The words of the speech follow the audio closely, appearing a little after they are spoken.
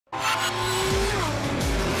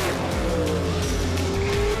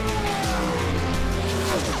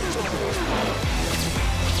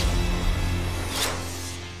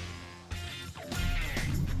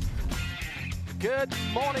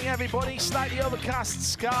Morning, everybody. Slightly overcast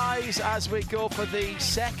skies as we go for the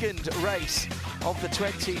second race of the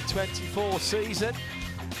 2024 season.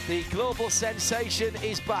 The global sensation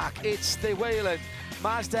is back. It's the Whelen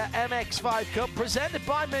Mazda MX-5 Cup presented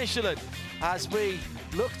by Michelin as we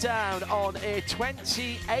look down on a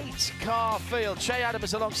 28-car field. Trey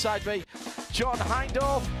Adams alongside me, John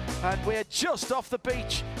Hindorf, and we're just off the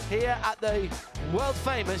beach here at the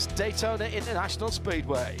world-famous Daytona International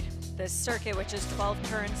Speedway. This circuit, which is 12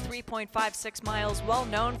 turns, 3.56 miles, well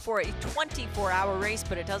known for a 24-hour race,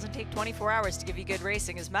 but it doesn't take 24 hours to give you good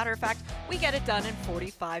racing. As a matter of fact, we get it done in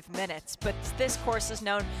 45 minutes. But this course is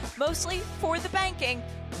known mostly for the banking.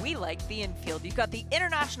 We like the infield. You've got the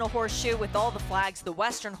International Horseshoe with all the flags, the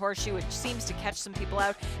Western Horseshoe, which seems to catch some people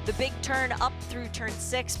out, the big turn up through turn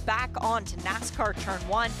 6, back on to NASCAR turn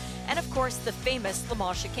 1, and of course the famous Le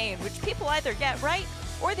Mans chicane, which people either get right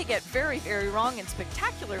or they get very, very wrong in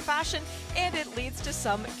spectacular fashion, and it leads to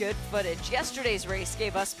some good footage. Yesterday's race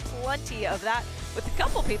gave us plenty of that, with a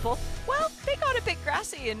couple people, well, they got a bit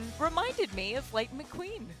grassy and reminded me of Lightning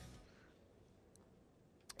McQueen.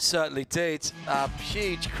 Certainly did. A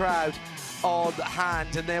huge crowd on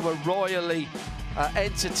hand, and they were royally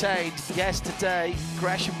entertained yesterday.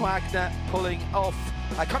 Gresham Wagner pulling off,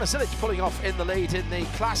 Connor Sillage pulling off in the lead in the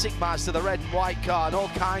classic Mazda, the red and white car, and all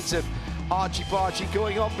kinds of argy-bargy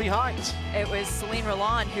going on behind. It was Celine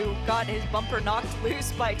Roland who got his bumper knocked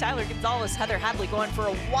loose by Tyler Gonzalez. Heather Hadley going for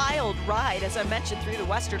a wild ride, as I mentioned, through the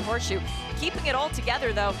Western Horseshoe. Keeping it all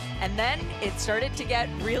together, though, and then it started to get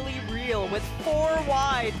really real with 4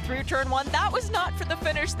 wide through turn 1. That was not for the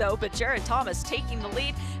finish, though, but Jared Thomas taking the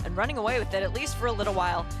lead and running away with it, at least for a little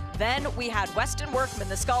while. Then we had Weston Workman,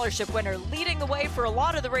 the scholarship winner, leading the way for a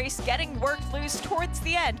lot of the race, getting worked loose towards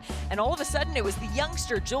the end. And all of a sudden, it was the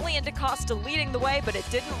youngster, Julian DaCosta, leading the way, but it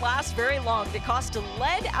didn't last very long. DaCosta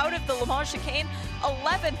led out of the Le Mans chicane,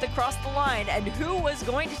 11th across the line. And who was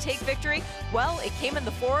going to take victory? Well, it came in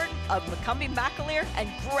the forward of McCumbee McAleer and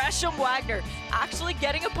Gresham Wagner, actually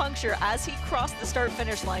getting a puncture as he crossed the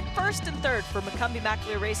start-finish line. First and third for McCumbee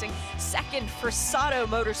McAleer Racing, second for Sato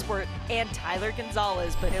Motorsport and Tyler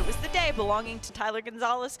Gonzalez. But it was the day belonging to Tyler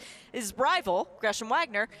Gonzalez, his rival, Gresham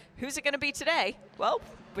Wagner. Who's it going to be today? Well,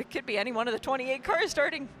 it could be any one of the 28 cars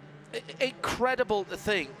starting. Incredible to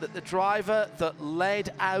think that the driver that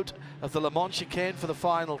led out of the Le Mans chicane for the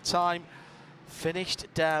final time finished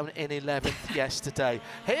down in 11th yesterday.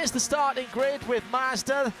 Here's the starting grid with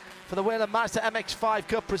Mazda for the Whelen Mazda MX-5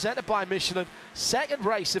 Cup presented by Michelin. Second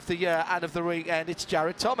race of the year and of the weekend, it's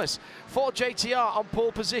Jared Thomas. For JTR on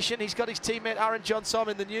pole position, he's got his teammate Aaron Johnson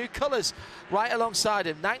in the new colours right alongside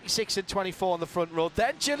him, 96 and 24 on the front row.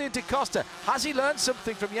 Then Julian DaCosta. Has he learned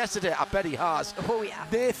something from yesterday? I bet he has. Oh, yeah.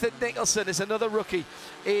 Nathan Nicholson is another rookie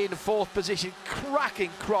in 4th position.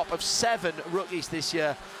 Cracking crop of 7 rookies this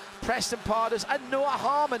year. Preston Pardus and Noah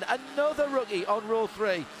Harmon, another rookie on row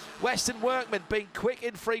 3. Weston Workman being quick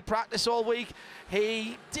in free practice all week.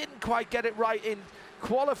 He didn't quite get it right in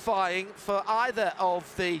qualifying for either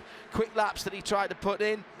of the quick laps that he tried to put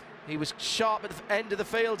in. He was sharp at the end of the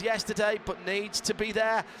field yesterday, but needs to be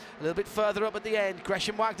there a little bit further up at the end.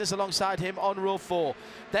 Gresham Wagner's alongside him on row 4.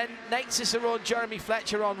 Then Nate Cicero and Jeremy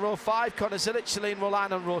Fletcher on row 5. Connor Sillage, Celine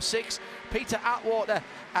Roland on row 6. Peter Atwater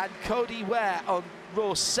and Cody Ware on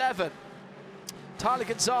row 7. Tyler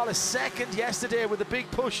Gonzalez second yesterday with a big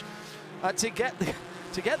push to get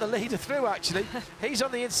the leader through, actually. He's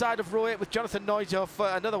on the inside of row 8 with Jonathan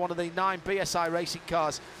Neudorf, another one of the 9 BSI racing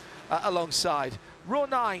cars alongside. Row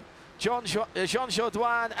 9, Jean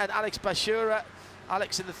Jourdouin and Alex Bashura.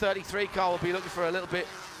 Alex in the 33 car will be looking for a little bit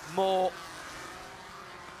more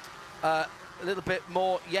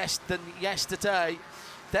yes than yesterday.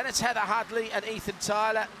 Then it's Heather Hadley and Ethan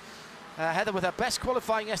Tyler. Heather with her best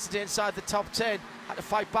qualifying yesterday inside the top 10. Had to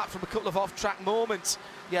fight back from a couple of off-track moments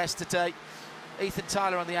yesterday. Ethan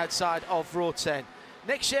Tyler on the outside of row 10.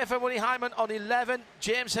 Nick Schaefer, Willie Hyman on 11,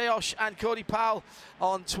 James Hayosh and Cody Powell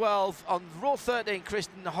on 12. On row 13,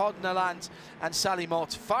 Kristen Hodneland and Sally Mott.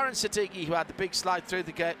 Farhan Siddiqui, who had the big slide through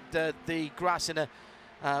the grass in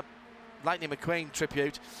a Lightning McQueen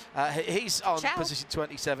tribute. He's on position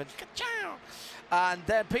 27. And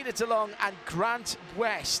then Peter DeLong and Grant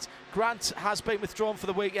West. Grant has been withdrawn for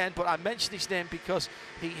the weekend, but I mentioned his name because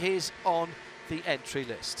he is on the entry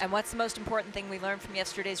list. And what's the most important thing we learned from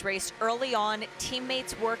yesterday's race? Early on,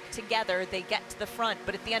 teammates work together, they get to the front,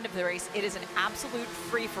 but at the end of the race, it is an absolute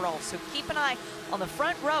free-for-all. So keep an eye on the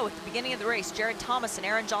front row at the beginning of the race. Jared Thomas and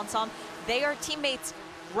Aaron Johnson, they are teammates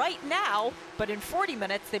right now, but in 40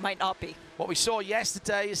 minutes, they might not be. What we saw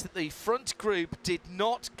yesterday is that the front group did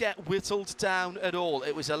not get whittled down at all.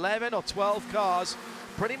 It was 11 or 12 cars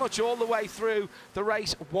pretty much all the way through the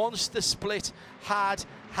race once the split had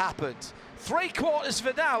happened. 3/4 of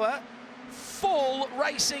an hour, full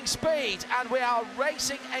racing speed, and we are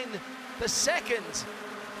racing in the second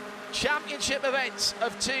championship event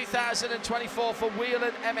of 2024 for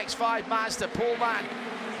Whelen MX-5 Mazda. Paul Mann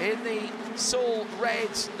in the Soul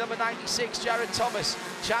Reds, number 96, Jared Thomas,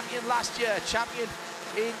 champion last year, champion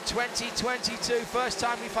in 2022. First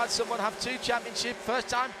time we've had someone have 2 championships, first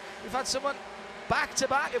time we've had someone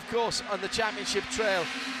back-to-back, of course, on the championship trail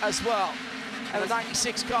as well. And the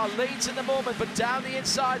 96 car leads at the moment, but down the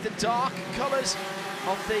inside, the dark colours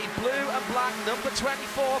of the blue and black, number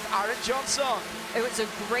 24 of Aaron Johnson. It was a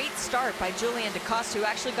great start by Julian DeCosta, who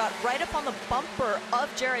actually got right up on the bumper of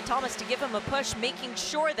Jared Thomas to give him a push, making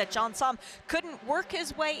sure that Johnson couldn't work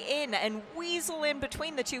his way in and weasel in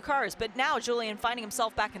between the 2 cars. But now Julian finding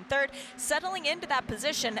himself back in 3rd, settling into that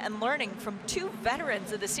position and learning from 2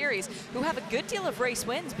 veterans of the series who have a good deal of race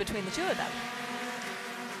wins between the 2 of them.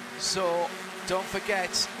 So don't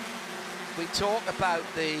forget, we talk about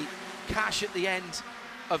the cash at the end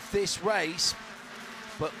of this race,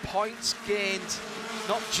 but points gained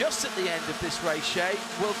not just at the end of this race, Shay,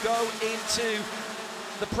 will go into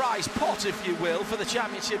the prize pot, if you will, for the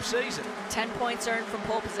championship season. 10 points earned from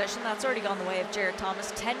pole position. That's already gone the way of Jared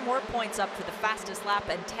Thomas. 10 more points up for the fastest lap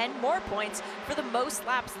and 10 more points for the most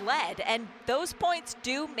laps led. And those points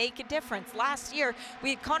do make a difference. Last year,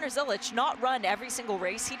 we had Connor Zilic not run every single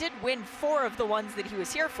race. He did win 4 of the ones that he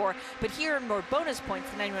was here for, but he earned more bonus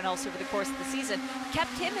points than anyone else over the course of the season.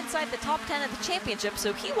 Kept him inside the top 10 of the championship,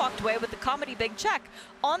 so he walked away with the comedy big check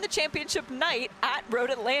on the championship night at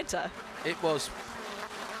Road Atlanta. It was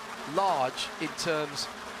large in terms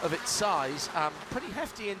of its size, pretty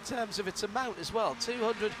hefty in terms of its amount as well.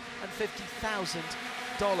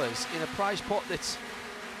 $250,000 in a prize pot that's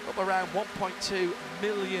up around $1.2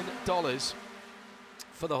 million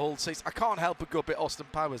for the whole season. I can't help but go a bit Austin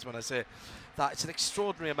Powers when I say that. It's an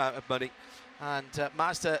extraordinary amount of money, and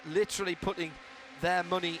Mazda literally putting their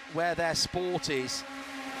money where their sport is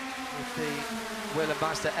with the Whelen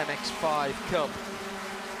Mazda MX-5 Cup.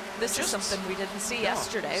 This is something we didn't see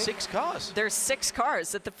yesterday. 6 cars. There's 6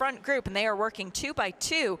 cars at the front group, and they are working 2 by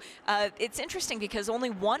 2. It's interesting because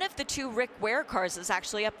only one of the 2 Rick Ware cars is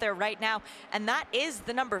actually up there right now, and that is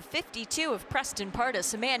the number 52 of Preston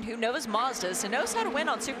Pardus, a man who knows Mazdas and knows how to win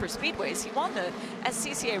on super speedways. He won the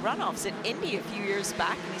SCCA runoffs at Indy a few years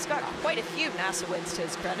back, and he's got quite a few NASA wins to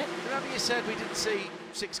his credit. Remember you said we didn't see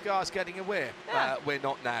 6 cars getting away? Yeah. We're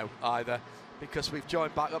not now either, because we've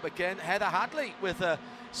joined back up again. Heather Hadley with a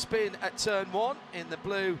spin at turn 1 in the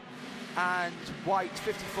blue and white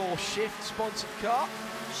 54 Shift sponsored car.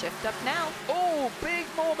 Shift up now. Oh, big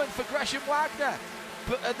moment for Gresham Wagner.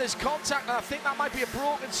 But there's contact, and I think that might be a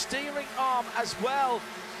broken steering arm as well.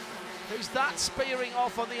 Who's that spearing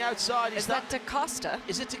off on the outside? Is that DaCosta?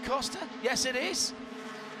 Is it DaCosta? Yes, it is.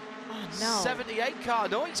 Oh, no. 78 car.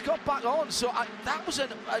 No, he's got back on. So that was,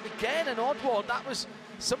 again, an odd one. That was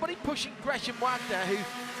somebody pushing Gresham Wagner, who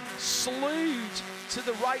slewed to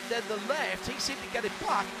the right, then the left. He seemed to get it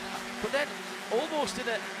back, but then almost in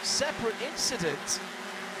a separate incident,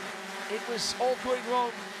 it was all going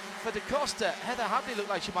wrong for DaCosta. Heather Hadley looked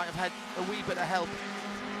like she might have had a wee bit of help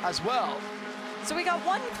as well. So we got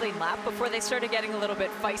 1 clean lap before they started getting a little bit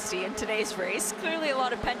feisty in today's race. Clearly a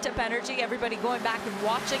lot of pent-up energy, everybody going back and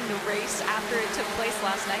watching the race after it took place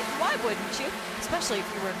last night. Why wouldn't you? Especially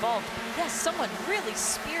if you were involved. Yes, someone really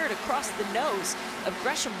speared across the nose of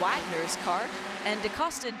Gresham Wagner's car, and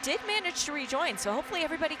DaCosta did manage to rejoin, so hopefully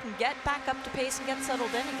everybody can get back up to pace and get settled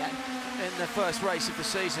in again. In the first race of the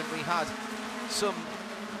season, we had some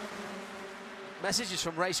messages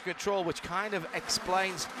from race control which kind of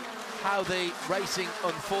explains how the racing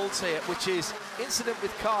unfolds here, which is incident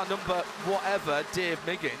with car number whatever, Dave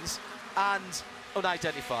Miggins, and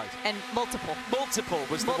unidentified. And multiple. Multiple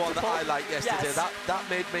was the one that I liked yesterday. Yes. That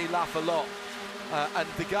made me laugh a lot. And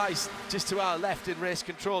the guys just to our left in race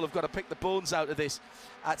control have got to pick the bones out of this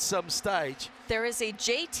at some stage. There is a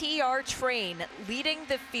JTR train leading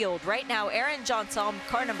the field right now. Aaron Johnson,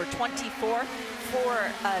 car number 24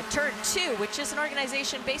 for Turn 2, which is an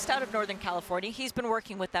organization based out of Northern California. He's been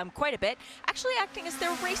working with them quite a bit, actually acting as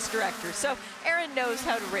their race director. So Aaron knows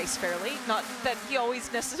how to race fairly. Not that he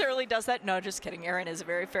always necessarily does that. No, just kidding. Aaron is a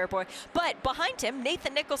very fair boy. But behind him,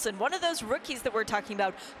 Nathan Nicholson, one of those rookies that we're talking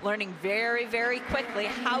about, learning very, very quickly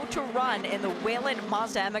how to run in the Whelen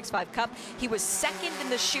Mazda MX-5 Cup. He was second in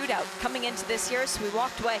the shootout coming into this year, so we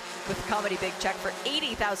walked away with a comedy big check for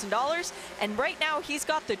 $80,000. And right now, he's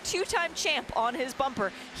got the two-time champ on his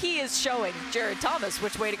bumper. He is showing Jared Thomas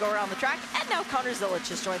which way to go around the track, and now Connor Zilic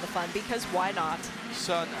has joined the fun, because why not?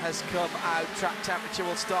 Sun has come out, track temperature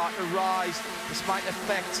will start to rise. This might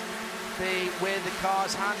affect the way the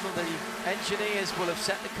cars handle. The engineers will have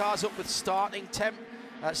set the cars up with starting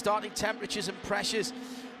temperatures and pressures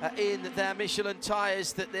in their Michelin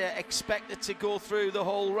tyres that they're expected to go through the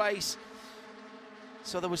whole race.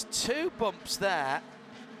 So there was 2 bumps there.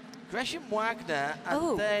 Gresham Wagner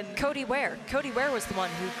and then Cody Ware. Cody Ware was the one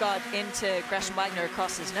who got into Gresham Wagner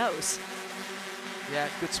across his nose. Yeah,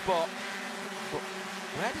 good spot. But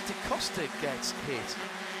where did DaCosta get hit?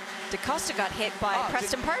 DaCosta got hit by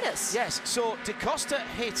Preston Pardus. Yes, so DaCosta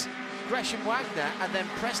hit Gresham Wagner, and then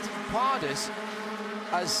Preston Pardus,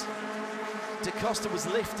 as DaCosta was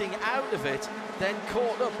lifting out of it, then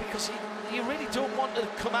caught up, because you really don't want to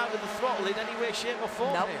come out of the throttle in any way, shape or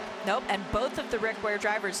form. Nope, and both of the Rick Ware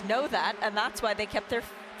drivers know that, and that's why they kept their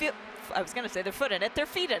foot, I was going to say their foot in it, their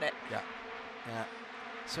feet in it. Yeah.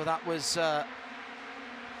 So that was,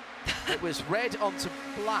 it was red onto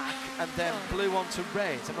black and then blue onto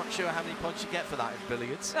red. I'm not sure how many points you get for that in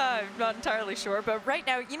billiards. I'm not entirely sure, but right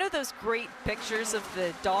now, you know those great pictures of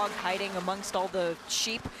the dog hiding amongst all the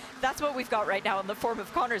sheep? That's what we've got right now in the form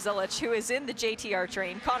of Connor Zilic, who is in the JTR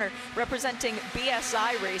train. Connor representing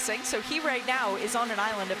BSI Racing, so he right now is on an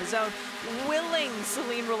island of his own, willing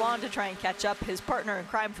Celine Roland to try and catch up, his partner in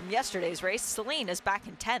crime from yesterday's race. Celine is back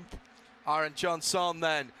in 10th. Aaron Johnson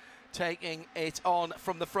then taking it on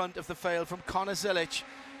from the front of the field from Connor Zilic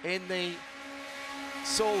in the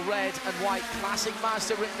soul red and white classic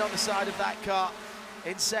Mazda written on the side of that car.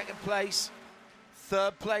 In second place,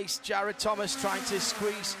 third place, Jared Thomas trying to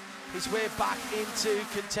squeeze his way back into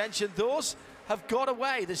contention. Those have got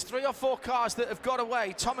away. There's 3 or 4 cars that have got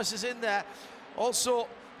away. Thomas is in there. Also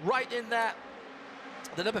right in there,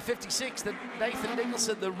 the number 56, the Nathan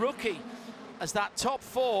Nicholson, the rookie, as that top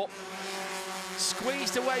 4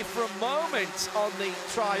 squeezed away for a moment on the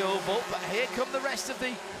tri-oval, but here come the rest of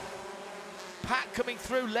the pack coming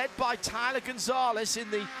through, led by Tyler Gonzalez in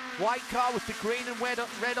the white car with the green and red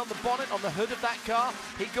on the bonnet, on the hood of that car.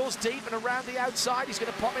 He goes deep and around the outside. He's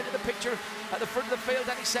going to pop into the picture at the front of the field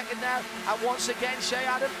any second now. And once again, Shea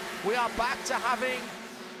Adam, we are back to having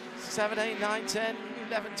 7, 8, 9, 10,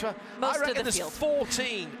 11, 12. Most I reckon of the there's field.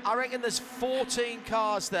 14. I reckon there's 14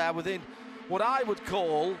 cars there within what I would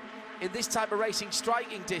call, in this type of racing,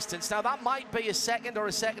 striking distance. Now that might be a second or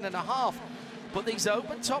a second and a half, but these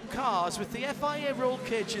open top cars with the FIA roll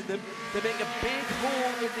cage in them, they make a big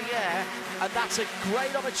hole in the air, and that's a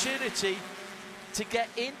great opportunity to get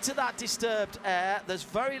into that disturbed air. There's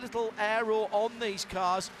very little aero on these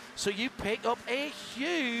cars, so you pick up a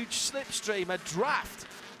huge slipstream, a draft,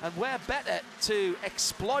 and where better to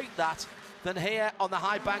exploit that than here on the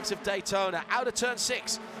high banks of Daytona. Out of turn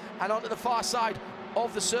 6 and onto the far side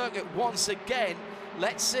of the circuit once again.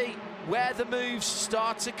 Let's see where the moves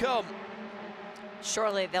start to come.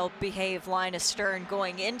 Surely they'll behave line astern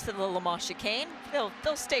going into the Le Mans chicane. They'll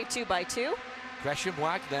stay 2 by 2. Gresham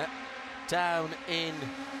Wagner down in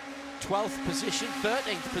 12th position,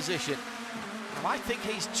 13th position. And I think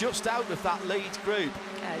he's just out of that lead group.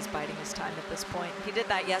 Yeah, he's biding his time at this point. He did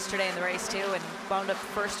that yesterday in the race too, and wound up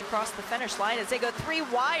first across the finish line as they go 3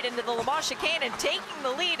 wide into the Le Mans chicane, and taking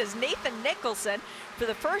the lead is Nathan Nicholson for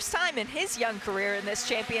the first time in his young career in this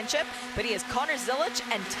championship. But he has Connor Zilic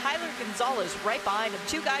and Tyler Gonzalez right behind him,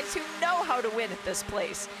 2 guys who know how to win at this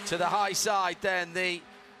place. To the high side then,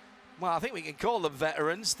 well, I think we can call them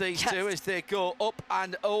veterans, these two, as they go up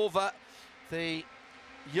and over the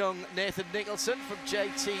young Nathan Nicholson from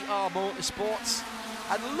JTR Motorsports.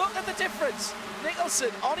 And look at the difference.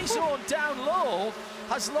 Nicholson on his own down low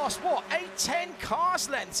has lost, what, 8-10 cars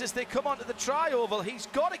lengths as they come onto the tri-oval. He's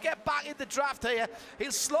got to get back in the draft here.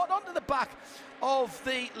 He'll slot onto the back of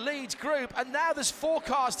the lead group, and now there's 4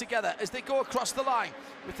 cars together as they go across the line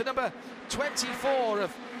with the number 24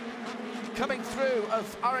 of coming through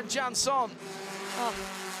of Aaron Johnson.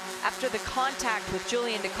 After the contact with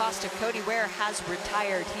Julian DaCosta, Cody Ware has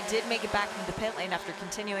retired. He did make it back into the pit lane after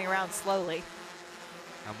continuing around slowly.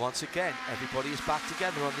 And once again, everybody is back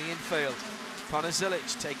together on the infield. Connor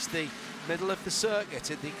Zilic takes the middle of the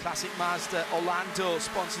circuit in the classic Mazda Orlando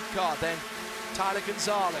sponsored car. Then Tyler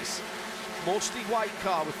Gonzalez, mostly white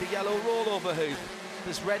car with the yellow rollover hoop.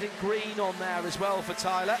 There's red and green on there as well for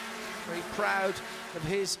Tyler. Very proud of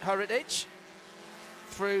his heritage.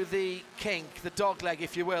 Through the kink, the dog leg,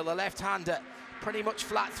 if you will, the left-hander pretty much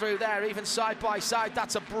flat through there, even side by side.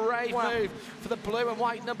 That's a brave move for the blue and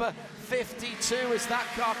white number 52 as that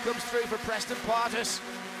car comes through for Preston Pardus.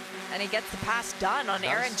 And he gets the pass done on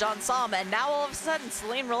Aaron John-Sam, and now all of a sudden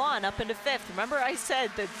Celine Roland up into 5th. Remember I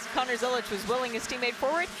said that Connor Zilic was willing his teammate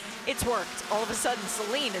forward? It's worked. All of a sudden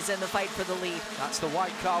Celine is in the fight for the lead. That's the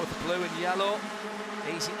white car with the blue and yellow.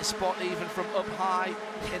 Easy to spot even from up high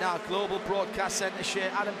in our global broadcast centre share.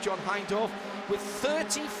 Adam John Hindorf with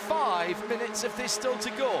 35 minutes of this still to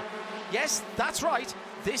go. Yes, that's right.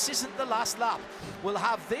 This isn't the last lap. We'll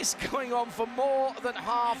have this going on for more than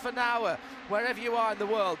half an hour, wherever you are in the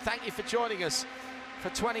world. Thank you for joining us for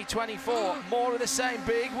 2024. More of the same.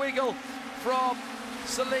 Big wiggle from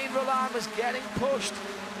Celine Roland, was getting pushed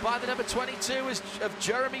by the number 22 of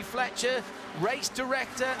Jeremy Fletcher. Race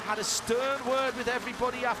director had a stern word with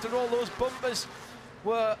everybody after all those bumpers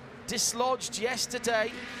were dislodged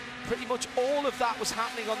yesterday. Pretty much all of that was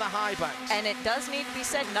happening on the high banks. And it does need to be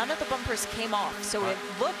said, none of the bumpers came off, so it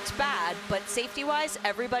looked bad, but safety-wise,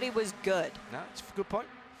 everybody was good. No, it's a good point.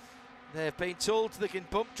 They've been told they can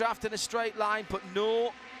bump draft in a straight line, but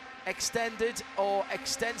no extended or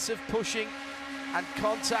extensive pushing and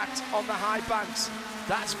contact on the high banks.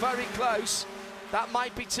 That's very close. That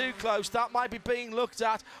might be too close. That might be being looked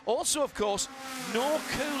at. Also, of course, no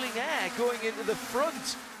cooling air going into the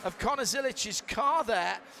front of Connor Zilic's car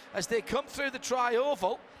there as they come through the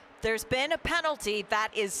tri-oval. There's been a penalty that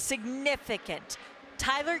is significant.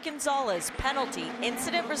 Tyler Gonzalez penalty,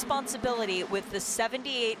 incident responsibility with the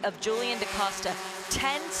 78 of Julian DaCosta.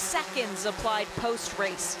 10 seconds applied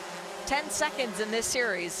post-race. 10 seconds in this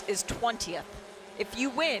series is 20th. If you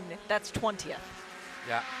win, that's 20th.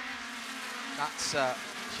 Yeah, that's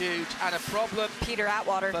huge, and a problem Peter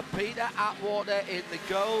Atwater. For Peter Atwater in the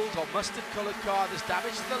gold or mustard coloured car. There's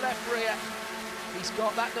damage to the left rear. He's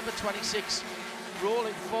got that number 26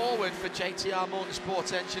 rolling forward for JTR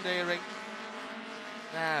Motorsports Engineering.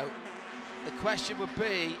 Now, the question would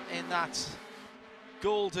be in that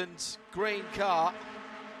gold and green car,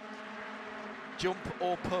 jump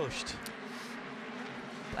or pushed?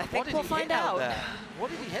 I think we'll find out. What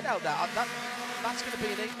did he hit out there? That's going to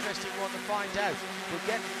be an interesting one to find out. We'll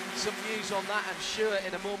get some news on that, I'm sure,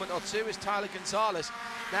 in a moment or two, as Tyler Gonzalez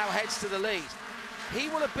now heads to the lead. He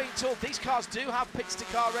will have been told these cars do have pits to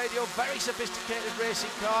car radio, very sophisticated racing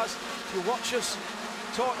cars. If you watch us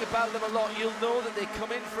talking about them a lot, you'll know that they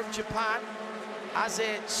come in from Japan as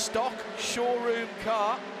a stock showroom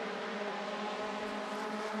car.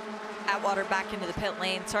 Atwater back into the pit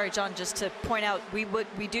lane. Sorry, John, just to point out, we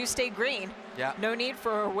do stay green. Yeah. No need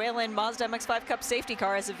for a Whelen Mazda MX-5 Cup safety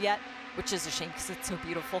car as of yet, which is a shame because it's so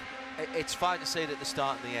beautiful. It's fine to see it at the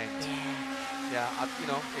start and the end. Yeah,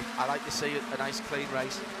 I like to see a nice clean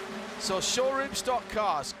race. So showroom stock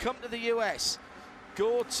cars come to the US,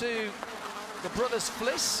 go to the brothers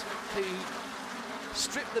Fliss, who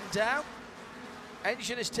strip them down.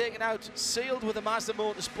 Engine is taken out, sealed with a Mazda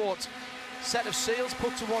Motorsport set of seals,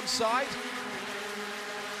 put to one side.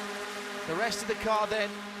 The rest of the car then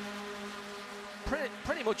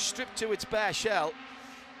pretty much stripped to its bare shell,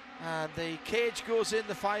 and the cage goes in,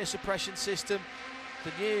 the fire suppression system.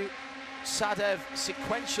 The new Sadev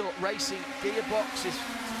sequential racing gearbox is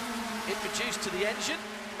introduced to the engine,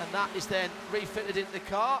 and that is then refitted into the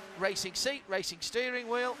car. Racing seat, racing steering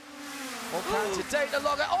wheel, all kinds of data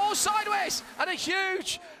logger. Oh, sideways, and a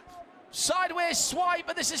huge sideways swipe,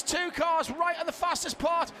 and this is two cars right on the fastest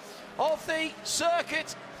part of the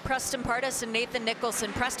circuit. Preston Pardus and Nathan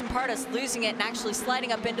Nicholson. Preston Pardus losing it and actually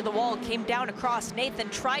sliding up into the wall, came down across. Nathan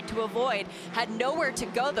tried to avoid, had nowhere to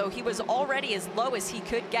go though. He was already as low as he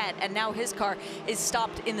could get, and now his car is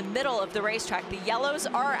stopped in the middle of the racetrack. The yellows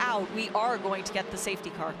are out. We are going to get the safety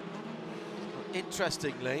car.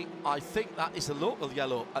 Interestingly, I think that is a local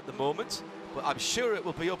yellow at the moment, but I'm sure it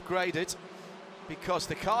will be upgraded because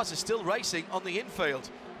the cars are still racing on the infield.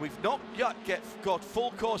 We've not yet got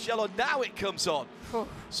full course yellow. Now it comes on.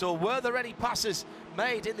 So were there any passes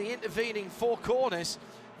made in the intervening four corners?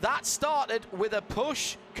 That started with a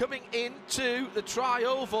push coming into the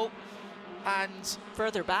tri-oval and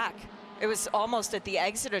further back. It was almost at the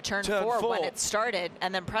exit of turn four when it started,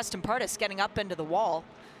 and then Preston Pardus getting up into the wall.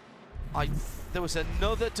 There was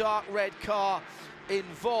another dark red car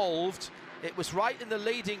involved. It was right in the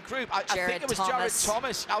leading group. I think it was Jared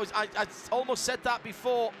Thomas. I almost said that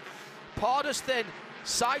before. Pardus then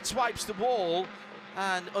sideswipes the wall,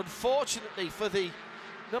 and unfortunately for the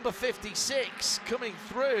number 56 coming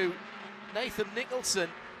through, Nathan Nicholson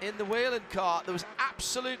in the Whelen car, there was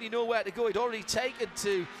absolutely nowhere to go. He'd already taken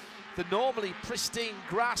to the normally pristine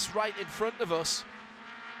grass right in front of us,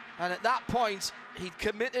 and at that point he'd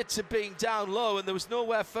committed to being down low and there was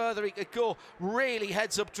nowhere further he could go. Really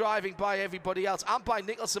heads-up driving by everybody else, and by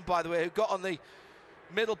Nicholson, by the way, who got on the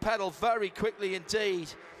middle pedal very quickly indeed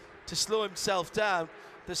to slow himself down.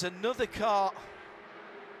 There's another car.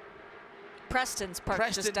 Preston's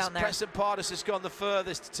parked just down there. Preston Pardus has gone the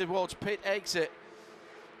furthest towards pit exit.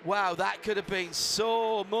 Wow, that could have been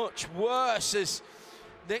so much worse as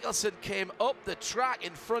Nicholson came up the track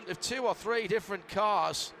in front of 2 or 3 different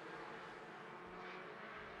cars.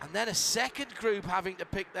 And then a second group having to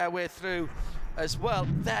pick their way through as well.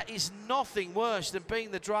 There is nothing worse than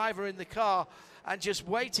being the driver in the car and just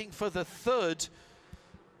waiting for the third.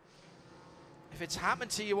 If it's happened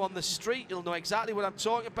to you on the street, you'll know exactly what I'm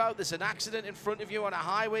talking about. There's an accident in front of you on a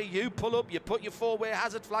highway, you pull up, you put your 4-way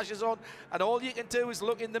hazard flashes on, and all you can do is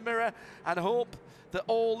look in the mirror and hope that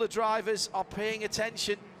all the drivers are paying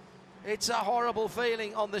attention. It's a horrible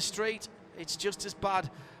feeling on the street. It's just as bad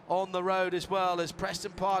on the road as well, as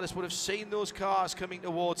Preston Pardus would have seen those cars coming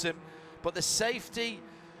towards him. But the safety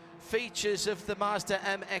features of the Mazda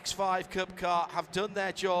MX-5 Cup car have done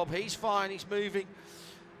their job. He's fine, he's moving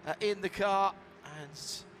in the car, and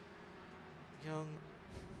young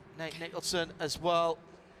Nate Nicholson as well.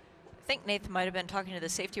 I think Nathan might have been talking to the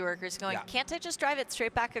safety workers going, yeah, can't I just drive it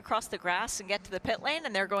straight back across the grass and get to the pit lane?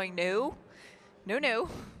 And they're going, no, no, no.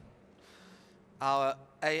 Our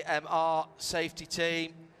AMR safety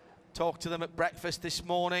team talked to them at breakfast this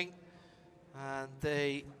morning, and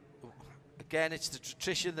they, again, it's the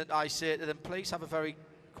tradition that I say to them, please have a very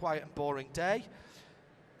quiet and boring day.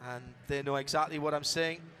 And they know exactly what I'm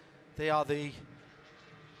saying. They are the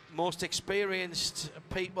most experienced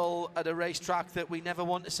people at a racetrack that we never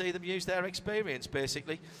want to see them use their experience,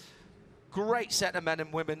 basically. Great set of men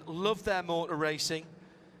and women, love their motor racing.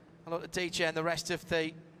 Hello to DJ and the rest of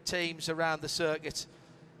the teams around the circuit.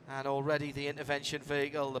 And already the intervention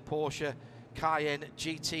vehicle, the Porsche Cayenne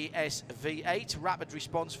GTS V8 rapid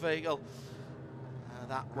response vehicle,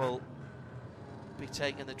 that will be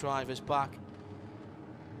taking the drivers back.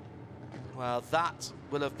 Well, that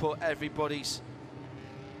will have put everybody's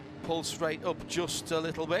pulse rate up just a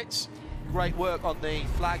little bit. Great work on the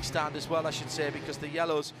flag stand as well, I should say, because the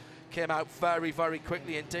yellows came out very, very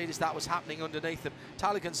quickly indeed as that was happening underneath them.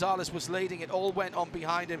 Tyler Gonzalez was leading, it all went on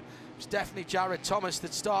behind him. It was definitely Jared Thomas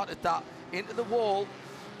that started that into the wall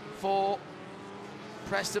for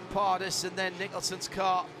Preston Pardus, and then Nicholson's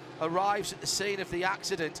car arrives at the scene of the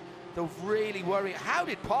accident. They're really worrying. How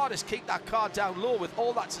did Pardus keep that car down low with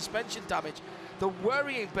all that suspension damage? The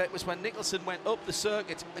worrying bit was when Nicholson went up the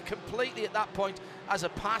circuit completely at that point as a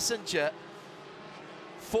passenger.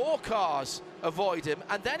 4 cars avoid him,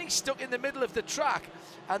 and then he's stuck in the middle of the track,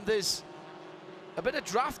 and there's a bit of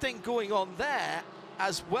drafting going on there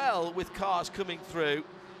as well with cars coming through,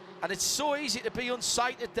 and it's so easy to be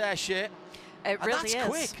unsighted there, Shay. It really is. That's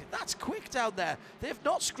quick. That's quick down there. They've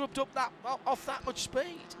not scrubbed up that off that much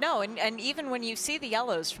speed. No, and even when you see the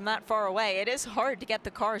yellows from that far away, it is hard to get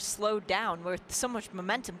the cars slowed down with so much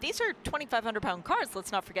momentum. These are 2,500-pound cars.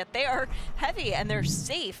 Let's not forget they are heavy and they're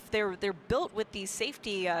safe. They're built with these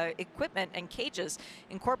safety equipment and cages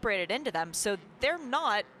incorporated into them, so they're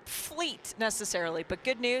not fleet necessarily. But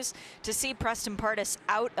good news to see Preston Pardus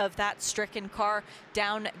out of that stricken car,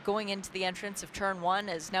 down going into the entrance of turn 1,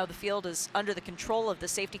 as now the field is under the control of the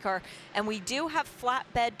safety car. And we do have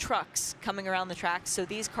flatbed trucks coming around the track, so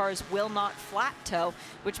these cars will not flat tow,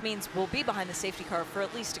 which means we'll be behind the safety car for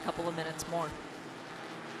at least a couple of minutes more.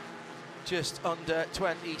 Just under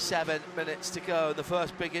 27 minutes to go. The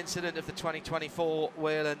first big incident of the 2024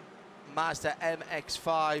 Whelen Mazda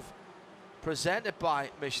MX-5 presented by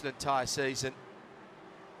Michelin Tyre Season.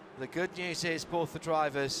 The good news is both the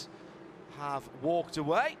drivers have walked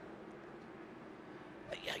away.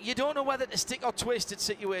 You don't know whether to stick or twist in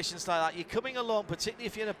situations like that. You're coming along, particularly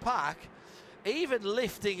if you're in a pack, even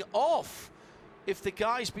lifting off. If the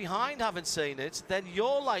guys behind haven't seen it, then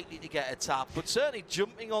you're likely to get a tap, but certainly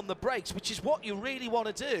jumping on the brakes, which is what you really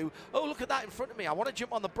want to do. Oh, look at that in front of me. I want to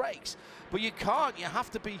jump on the brakes, but you can't. You have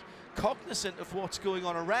to be cognizant of what's going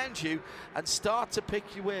on around you and start to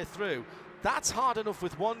pick your way through. That's hard enough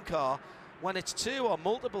with one car. When it's 2 or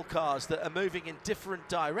multiple cars that are moving in different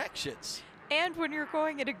directions. And when you're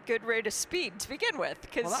going at a good rate of speed to begin with.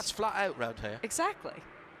 Well, that's flat out round here. Exactly.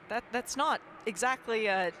 That's not exactly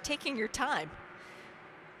taking your time.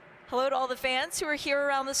 Hello to all the fans who are here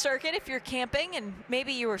around the circuit. If you're camping and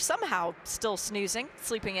maybe you were somehow still snoozing,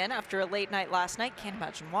 sleeping in after a late night last night, can't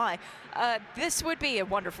imagine why, this would be a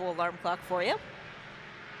wonderful alarm clock for you.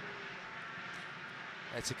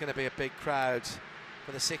 It's going to be a big crowd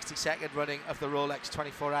for the 62nd running of the Rolex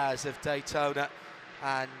 24 Hours of Daytona.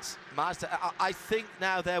 And Mazda, I think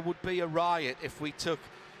now there would be a riot if we took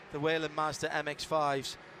the Whelen Mazda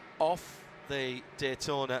MX-5s off the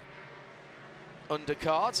Daytona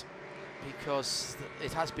undercard, because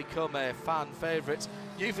it has become a fan favourite.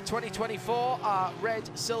 New for 2024 are red,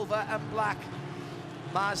 silver and black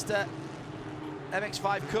Mazda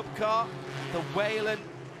MX-5 Cup car. The Whelen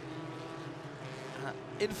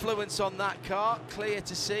influence on that car clear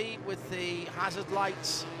to see with the hazard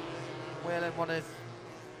lights. Whelen, one of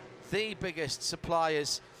the biggest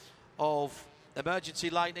suppliers of emergency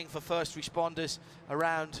lighting for first responders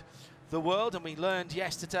around the world, and we learned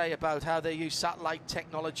yesterday about how they use satellite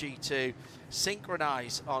technology to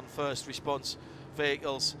synchronize on first response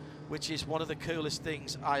vehicles, which is one of the coolest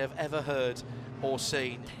things I have ever heard or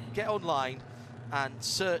seen. Get online and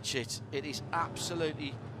search it. It is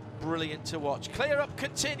absolutely brilliant to watch. Clear up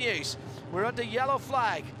continues. We're under yellow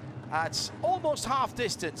flag at almost half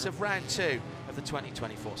distance of round 2 of the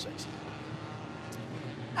 2024 season.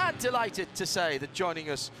 And delighted to say that joining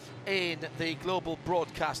us in the Global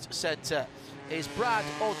Broadcast Centre is Brad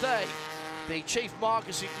O'Day, the Chief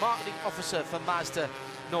Marketing Officer for Mazda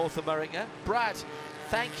North America. Brad,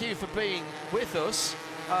 thank you for being with us.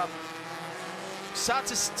 Sad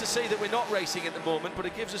to see that we're not racing at the moment, but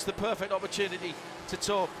it gives us the perfect opportunity to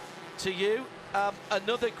talk to you.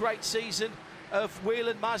 Another great season of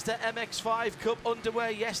Whelen Mazda MX-5 Cup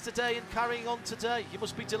underway yesterday and carrying on today. You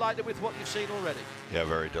must be delighted with what you've seen already. Yeah,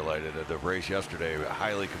 very delighted. The race yesterday,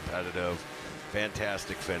 highly competitive,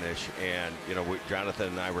 fantastic finish. And, you know, Jonathan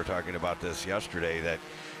and I were talking about this yesterday, that,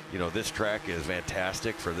 you know, this track is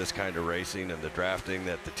fantastic for this kind of racing, and the drafting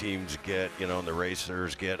that the teams get, you know, and the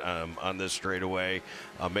racers get on this straightaway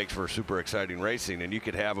makes for super exciting racing. And you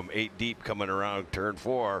could have them 8 deep coming around turn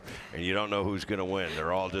 4, and you don't know who's going to win.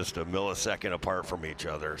 They're all just a millisecond apart from each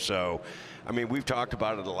other. So, I mean, we've talked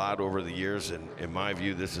about it a lot over the years, and in my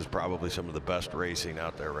view, this is probably some of the best racing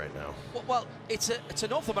out there right now. Well, it's a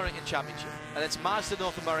North American championship, and it's Mazda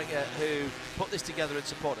North America who put this together and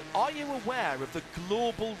support it. Are you aware of the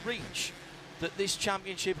global reach that this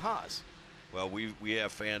championship has? Well, we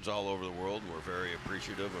have fans all over the world, and we're very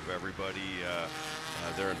appreciative of everybody,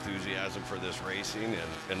 their enthusiasm for this racing.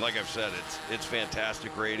 And like I've said, it's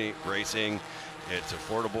fantastic racing. It's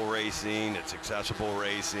affordable racing. It's accessible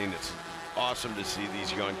racing. It's awesome to see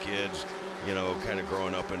these young kids, you know, kind of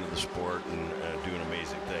growing up into the sport and doing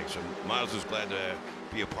amazing things. So Mazda's glad to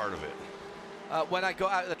be a part of it. When I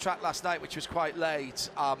got out of the track last night, which was quite late,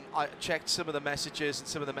 I checked some of the messages and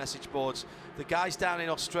some of the message boards. The guys down in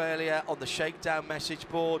Australia on the Shakedown message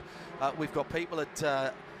board. We've got people at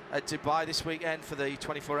Dubai this weekend for the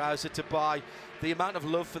 24 hours at Dubai. The amount of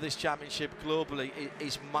love for this championship globally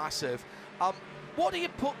is massive. What do you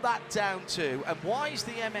put that down to, and why is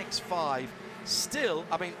the MX-5 still,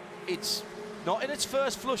 I mean, it's not in its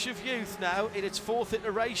first flush of youth now, in its 4th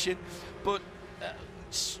iteration, but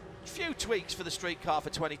few tweaks for the street car for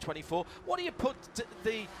 2024. What do you put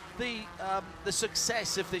the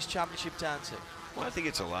success of this championship down to? Well, I think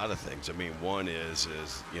it's a lot of things. I mean, one is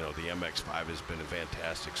you know, the MX-5 has been a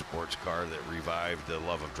fantastic sports car that revived the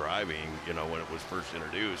love of driving, you know, when it was first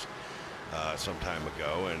introduced some time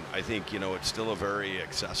ago. And I think, you know, it's still a very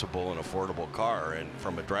accessible and affordable car. And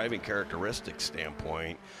from a driving characteristics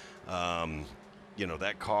standpoint, you know,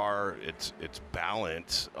 that car, its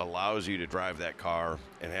balance allows you to drive that car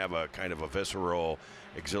and have a kind of a visceral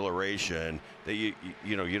exhilaration that you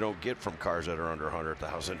know, you don't get from cars that are under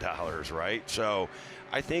 $100,000, right? So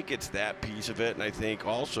I think it's that piece of it, and I think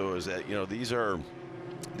also is that, you know, these are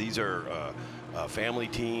family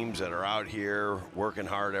teams that are out here working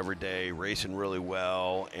hard every day, racing really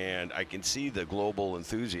well, and I can see the global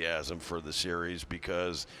enthusiasm for the series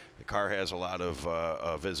because the car has a lot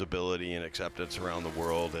of visibility and acceptance around the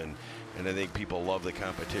world, and I think people love the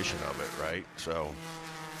competition of it, right? So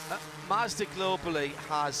Mazda globally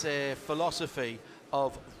has a philosophy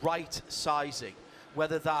of right sizing,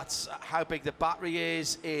 whether that's how big the battery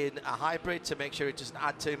is in a hybrid to make sure it doesn't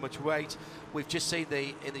add too much weight. We've just seen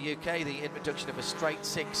in the UK the introduction of a straight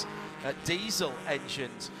 6 diesel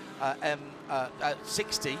engined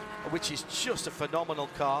M60, which is just a phenomenal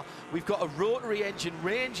car. We've got a rotary engine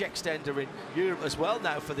range extender in Europe as well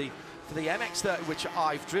now for the MX-30, which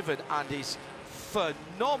I've driven and is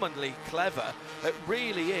phenomenally clever. It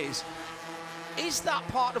really is. Is that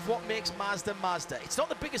part of what makes Mazda Mazda? It's not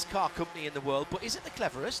the biggest car company in the world, but is it the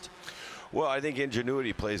cleverest? Well, I think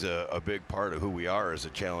ingenuity plays a big part of who we are as a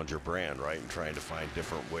challenger brand, right? And trying to find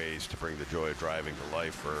different ways to bring the joy of driving to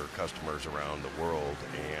life for customers around the world.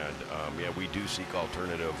 And yeah, we do seek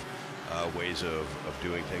alternative ways of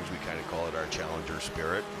doing things. We kind of call it our challenger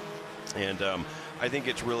spirit. And I think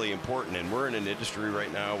it's really important, and we're in an industry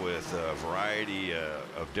right now with a variety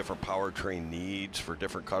of different powertrain needs for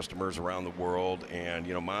different customers around the world, and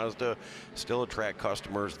you know, Mazda still attract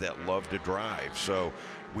customers that love to drive. So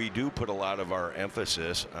we do put a lot of our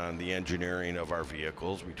emphasis on the engineering of our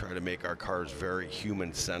vehicles. We try to make our cars very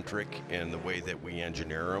human-centric in the way that we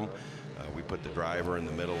engineer them. We put the driver in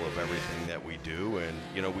the middle of everything that we do, and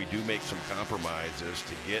you know, we do make some compromises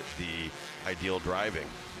to get the ideal driving.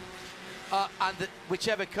 And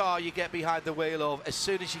whichever car you get behind the wheel of, as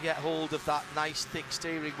soon as you get hold of that nice thick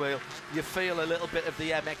steering wheel, you feel a little bit of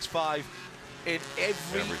the MX-5 in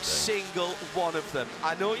every single one of them.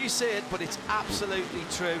 I know you say it, but it's absolutely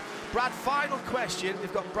true. Brad, final question.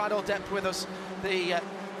 We've got Brad O'Depth with us,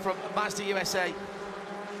 from Mazda USA.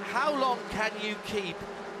 How long can you keep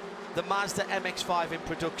the Mazda MX-5 in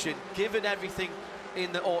production, given everything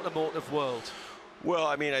in the automotive world? Well,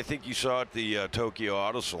 I mean, I think you saw at the Tokyo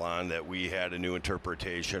Auto Salon that we had a new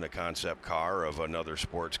interpretation, a concept car of another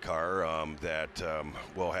sports car that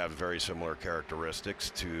will have very similar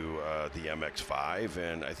characteristics to the MX-5.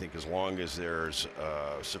 And I think as long as there's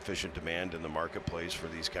sufficient demand in the marketplace for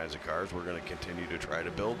these kinds of cars, we're going to continue to try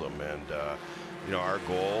to build them. And you know, our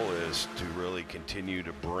goal is to really continue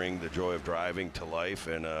to bring the joy of driving to life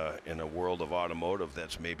in a world of automotive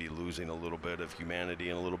that's maybe losing a little bit of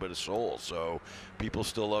humanity and a little bit of soul. So people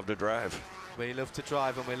still love to drive. We love to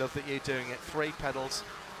drive, and we love that you're doing it. 3 pedals.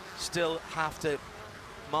 Still have to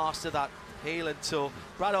master that heel and toe.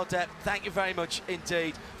 Brad O'Depth, thank you very much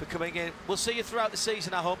indeed for coming in. We'll see you throughout the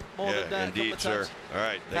season, I hope. More than a couple of times. Sir. All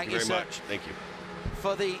right, thank you very sir. much. Thank you.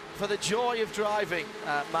 For the joy of driving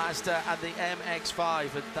Mazda and the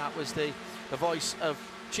MX-5, and that was the voice of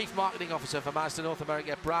Chief Marketing Officer for Mazda North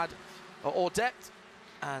America, Brad O'Depth,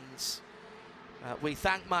 and we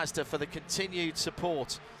thank Mazda for the continued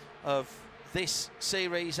support of this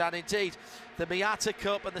series, and indeed the Miata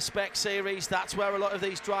Cup and the Spec Series. That's where a lot of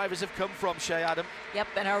these drivers have come from, Shea Adam. Yep,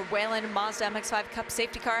 and our Wayland Mazda MX-5 Cup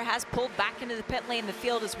safety car has pulled back into the pit lane. The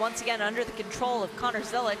field is once again under the control of Connor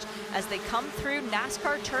Zilic as they come through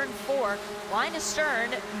NASCAR Turn 4. Line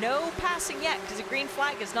astern, no passing yet because the green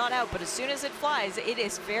flag is not out, but as soon as it flies, it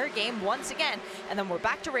is fair game once again. And then we're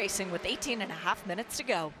back to racing with 18.5 minutes to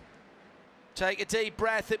go. Take a deep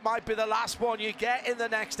breath. It might be the last one you get in the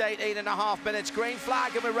next 18.5 minutes. Green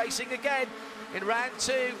flag, and we're racing again in round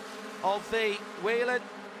 2 of the Whelen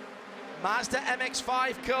Mazda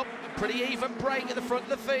MX-5 Cup. A pretty even break at the front of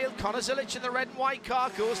the field. Connor Zilic in the red and white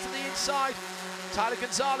car goes to the inside. Tyler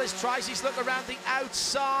Gonzalez tries his luck around the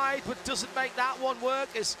outside, but doesn't make that one work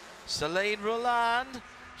as Celine Roland.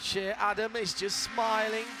 Shea Adam is just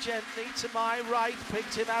smiling gently to my right.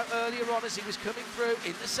 Picked him out earlier on as he was coming through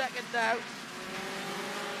in the second now.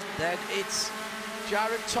 Then it's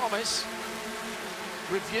Jared Thomas.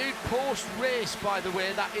 Reviewed post-race, by the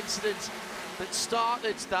way, that incident that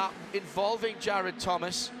started that involving Jared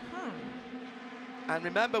Thomas. And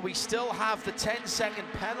remember, we still have the 10-second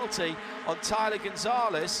penalty on Tyler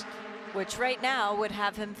Gonzalez, which right now would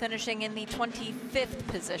have him finishing in the 25th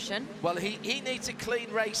position. Well, he needs a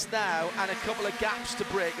clean race now and a couple of gaps to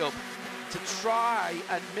break up to try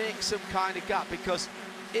and make some kind of gap, because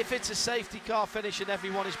if it's a safety car finish and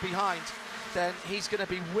everyone is behind, then he's going to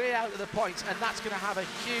be way out of the points, and that's going to have a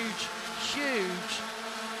huge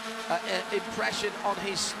impression on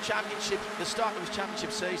his championship, the start of his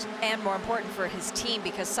championship season. And more important for his team,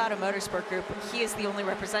 because Sato Motorsport Group, he is the only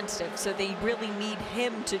representative, so they really need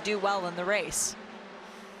him to do well in the race.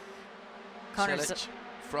 Connor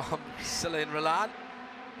from Celine Roland,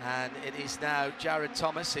 and it is now Jared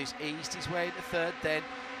Thomas who's eased his way into third, then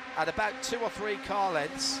at about 2 or 3 car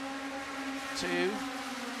lengths to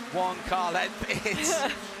 1 car length, it's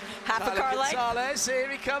half a car length. Here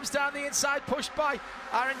he comes down the inside, pushed by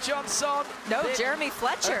Aaron Johnson. No, Jeremy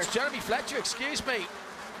Fletcher. Jeremy Fletcher, excuse me.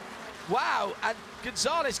 Wow, and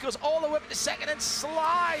Gonzalez goes all the way up to second and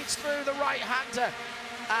slides through the right-hander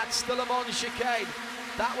at the Le Mans chicane.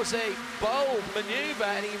 That was a bold manoeuvre,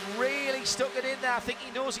 and he really stuck it in there. I think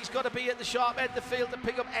he knows he's got to be at the sharp end of the field to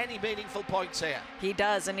pick up any meaningful points here. He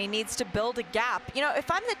does, and he needs to build a gap. You know,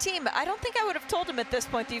 if I'm the team, I don't think I would have told him at this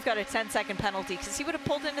point that you've got a 10-second penalty, because he would have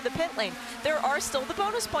pulled into the pit lane. There are still the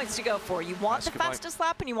bonus points to go for. You want the fastest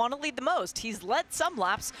lap, and you want to lead the most. He's led some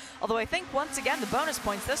laps, although I think, once again, the bonus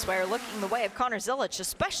points this way are looking the way of Connor Zilic,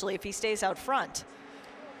 especially if he stays out front.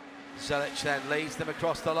 Zilic then leads them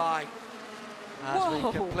across the line as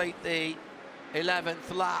we complete the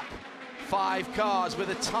 11th lap. 5 cars with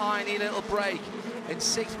a tiny little break. In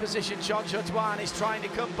 6th position, John Jodoin is trying to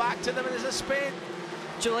come back to them, and there's a spin.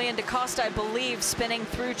 Julian DaCosta, I believe, spinning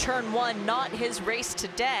through turn 1, not his race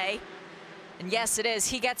today. And yes, it is.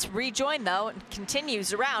 He gets rejoined, though, and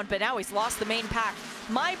continues around, but now he's lost the main pack.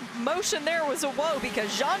 My motion there was a whoa,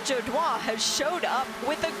 because Jean Jodoin has showed up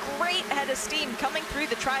with a great head of steam coming through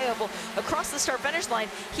the tri-oval across the start-finish line.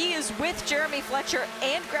 He is with Jeremy Fletcher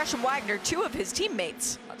and Gresham Wagner, 2 of his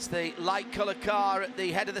teammates. That's the light-coloured car at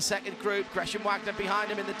the head of the second group. Gresham Wagner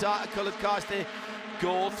behind him in the darker-coloured cars. They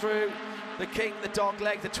go through the king, the dog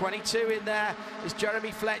leg, the 22 in there is Jeremy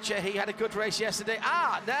Fletcher. He had a good race yesterday.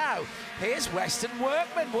 Now here's Weston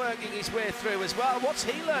Workman working his way through as well. What's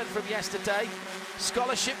he learned from yesterday?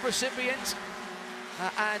 Scholarship recipient,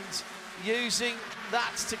 and using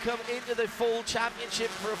that to come into the full championship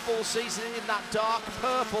for a full season in that dark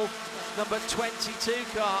purple number 22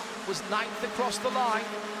 car. Was 9th across the line,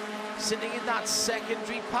 sitting in that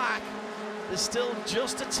secondary pack. There's still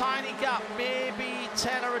just a tiny gap, maybe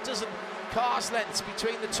 10 or a dozen cars lengths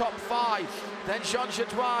between the top 5. Then Jean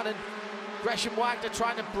Jodoin and Gresham Wagner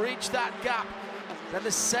trying to bridge that gap. Then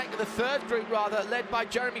the third group rather, led by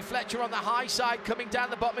Jeremy Fletcher on the high side. Coming down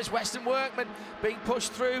the bottom is Weston Workman, being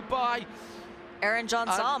pushed through by Aaron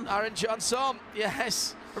Johnson. Aaron Johnson,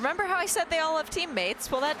 yes. Remember how I said they all have teammates?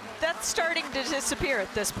 Well, that's starting to disappear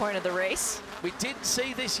at this point of the race. We didn't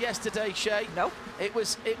see this yesterday, Shay. Nope. It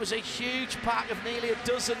was a huge pack of nearly a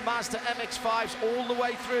dozen Mazda MX-5s all the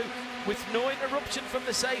way through with no interruption from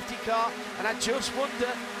the safety car. And I just wonder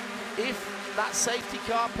if that safety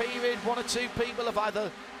car period, 1 or 2 people have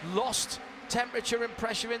either lost temperature and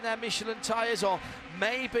pressure in their Michelin tyres, or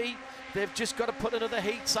maybe they've just got to put another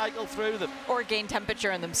heat cycle through them. Or gain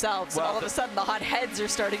temperature in themselves. Well, all of a sudden the hot heads are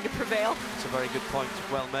starting to prevail. It's a very good point,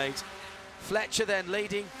 well made. Fletcher then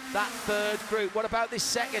leading that third group. What about this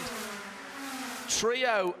second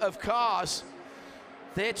trio of cars?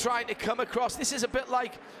 They're trying to come across. This is a bit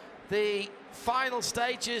like the final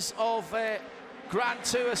stages of Grand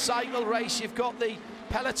Tour cycle race. You've got the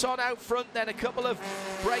peloton out front, then a couple of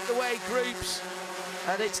breakaway groups,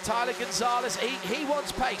 and it's Tyler Gonzalez. He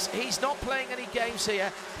wants pace. He's not playing any games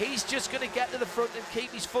here. He's just going to get to the front and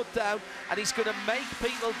keep his foot down, and he's going to make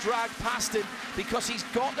people drag past him because he's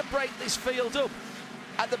got to break this field up.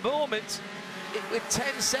 At the moment, with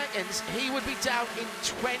 10 seconds, he would be down in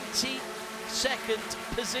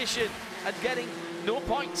 22nd position and getting no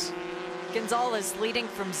points. Gonzalez leading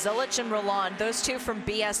from Zilich and Roland, those 2 from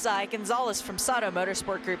BSI, Gonzalez from Sato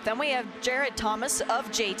Motorsport Group. Then we have Jared Thomas of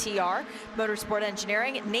JTR Motorsport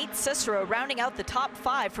Engineering, Nate Cicero rounding out the top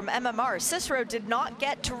 5 from MMR. Cicero did not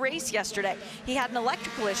get to race yesterday. He had an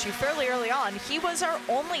electrical issue fairly early on. He was our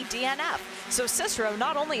only DNF. So Cicero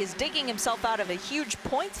not only is digging himself out of a huge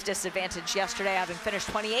points disadvantage yesterday, having finished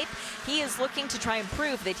 28th, he is looking to try and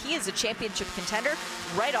prove that he is a championship contender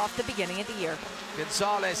right off the beginning of the year.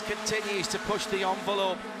 Gonzalez continues to push the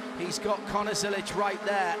envelope. He's got Connor Zilich right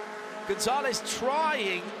there. Gonzalez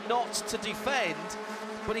trying not to defend,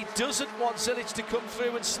 but he doesn't want Zilich to come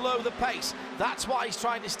through and slow the pace. That's why he's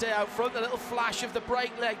trying to stay out front. A little flash of the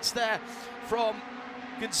brake legs there from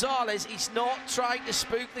Gonzalez. He's not trying to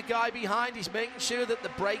spook the guy behind. He's making sure that the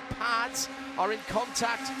brake pads are in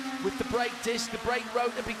contact with the brake disc, the brake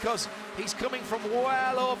rotor, because he's coming from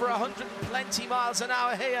well over 120 miles an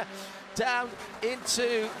hour here down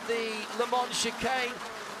into the Le Mans chicane,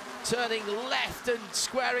 turning left and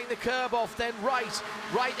squaring the curb off, then right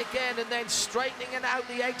again, and then straightening and out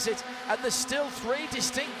the exit. And there's still 3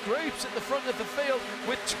 distinct groups at the front of the field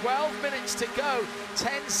with 12 minutes to go.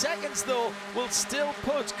 10 seconds though will still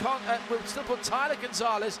put Tyler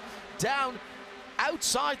Gonzalez down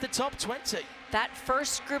outside the top 20. That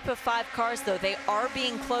first group of 5 cars, though, they are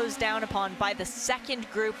being closed down upon by the second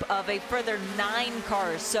group of a further 9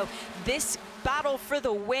 cars. So this battle for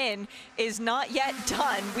the win is not yet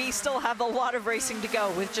done. We still have a lot of racing to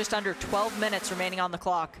go with just under 12 minutes remaining on the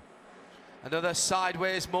clock. Another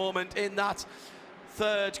sideways moment in that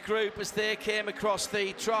third group as they came across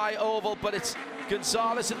the tri-oval, but it's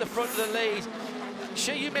Gonzalez at the front of the lead.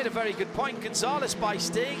 Sure, you made a very good point. Gonzalez, by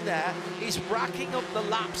staying there, is racking up the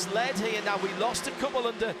laps led here. Now, we lost a couple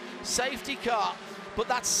under safety car, but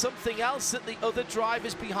that's something else that the other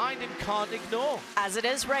drivers behind him can't ignore. As it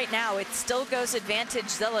is right now, it still goes advantage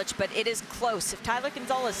Zilich, but it is close. If Tyler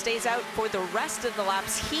Gonzalez stays out for the rest of the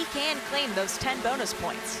laps, he can claim those 10 bonus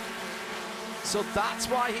points. So that's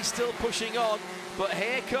why he's still pushing on. But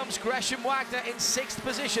here comes Gresham Wagner in 6th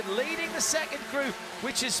position, leading the second group,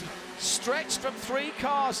 which is stretched from 3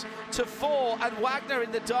 cars to 4, and Wagner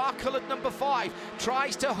in the dark-coloured number 5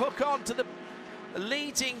 tries to hook on to the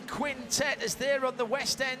leading quintet as they're on the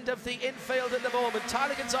west end of the infield at the moment.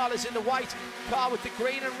 Tyler Gonzalez in the white car with the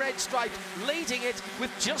green and red stripes, leading it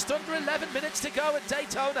with just under 11 minutes to go at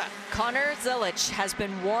Daytona. Connor Zilic has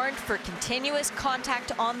been warned for continuous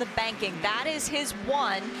contact on the banking. That is his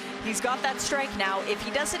one. He's got that strike now. If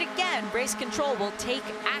he does it again, race control will take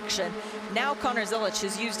action. Now Connor Zilic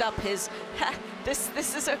has used up his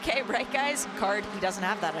this is okay, right guys, card. He doesn't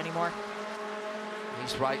have that anymore.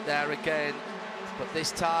 He's right there again. But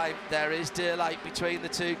this time, there is daylight between the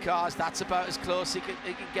two cars. That's about as close he can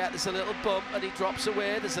get. There's a little bump, and he drops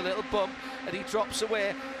away. There's a little bump, and he drops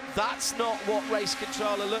away. That's not what race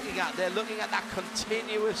control are looking at. They're looking at that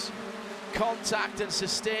continuous contact and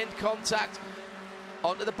sustained contact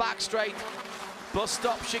onto the back straight. Bus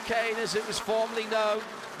stop chicane, as it was formerly known,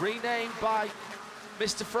 renamed by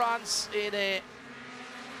Mr. France in a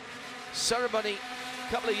ceremony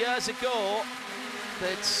a couple of years ago.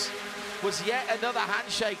 That was yet another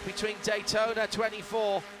handshake between Daytona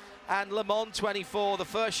 24 and Le Mans 24. The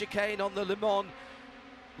first chicane on the Le Mans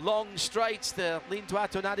long straight, the ligne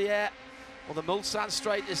droite en arrière, or the Mulsanne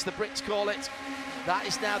straight as the Brits call it. That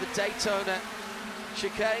is now the Daytona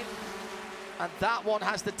chicane, and that one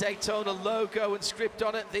has the Daytona logo and script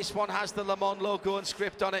on it. This one has the Le Mans logo and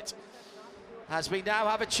script on it. As we now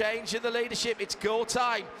have a change in the leadership, it's go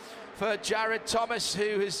time for Jared Thomas,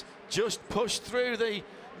 who has just pushed through the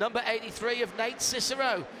number 83 of Nate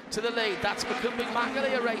Cicero to the lead. That's McCumbing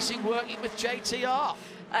Maghalia Racing working with JTR.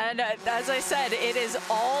 And as I said, it is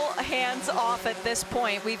all hands off at this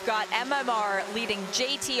point. We've got MMR leading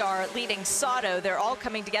JTR, leading Sato. They're all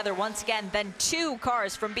coming together once again. Then 2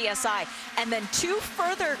 cars from BSI, and then 2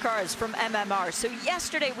 further cars from MMR. So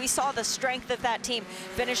yesterday we saw the strength of that team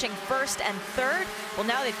finishing 1st and 3rd. Well,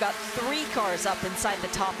 now they've got 3 cars up inside the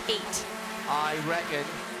top 8. I reckon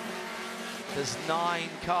there's 9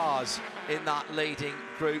 cars in that leading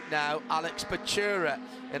group now. Alex Batura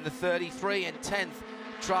in the 33 and 10th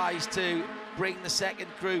tries to bring the second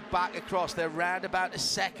group back across. They're round about a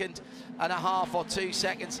second and a half or 2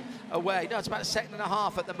 seconds away. No, it's about a second and a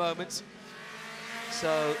half at the moment.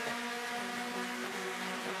 So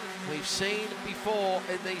we've seen before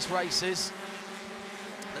in these races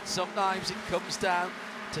that sometimes it comes down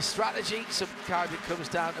to strategy, sometimes it comes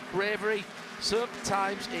down to bravery,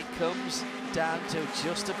 sometimes it comes down to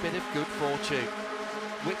just a bit of good fortune.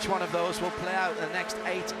 Which one of those will play out in the next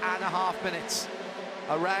 8.5 minutes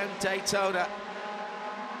around Daytona?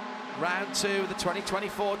 Round 2 of the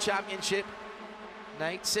 2024 championship.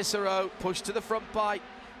 Nate Cicero pushed to the front by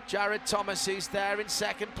Jared Thomas, who's there in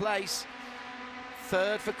 2nd place.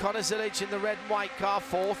 3rd for Connor Zilic in the red and white car.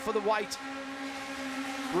 4th for the white,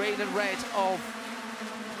 green and red of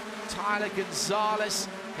Tyler Gonzalez.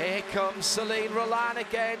 Here comes Celine Roland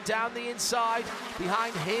again down the inside.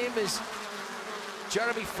 Behind him is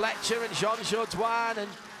Jeremy Fletcher and Jean Jourdouin, and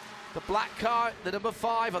the black car, the number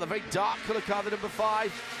 5, or the very dark colour car, the number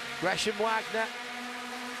 5, Gresham Wagner.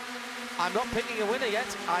 I'm not picking a winner yet.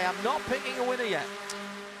 I am not picking a winner yet.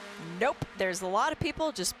 Nope, there's a lot of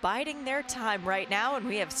people just biding their time right now, and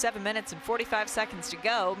we have 7 minutes and 45 seconds to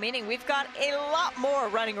go, meaning we've got a lot more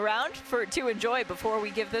running around to enjoy before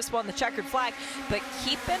we give this one the checkered flag. But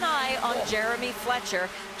keep an eye on Jeremy Fletcher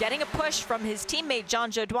getting a push from his teammate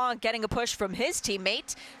Jean Jourdouin, getting a push from his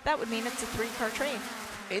teammate. That would mean it's a 3-car train.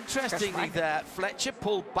 Interestingly there, Fletcher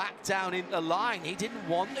pulled back down in the line. He didn't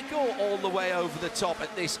want to go all the way over the top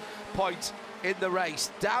at this point in the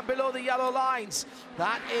race. Down below the yellow lines,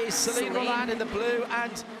 that is Celine Roland in the blue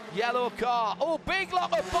and yellow car. Oh, big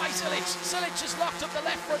lock up by Zilic. Zilic has locked up the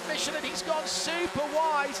left front Michelin. He's gone super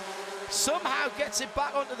wide. Somehow gets it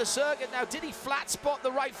back onto the circuit. Now, did he flat spot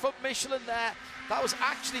the right front Michelin there? That was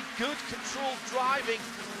actually good controlled driving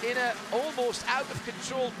in an almost out of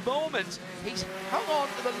control moment. He's hung on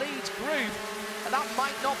to the lead group, and that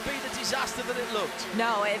might not be the disaster that it looked.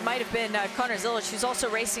 No, it might have been Connor Zilic, who's also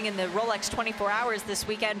racing in the Rolex 24 Hours this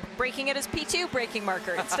weekend, breaking it as P2 braking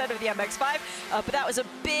marker instead of the MX-5. But that was a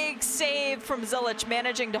big save from Zilic,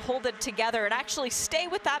 managing to hold it together and actually stay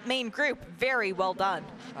with that main group. Very well done.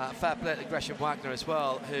 Fair play to Gresham Wagner as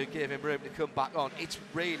well, who gave him room to come back on. It's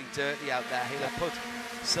really dirty out there. He'll have put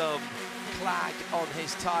some clag on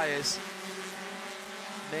his tyres.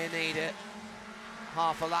 May need it.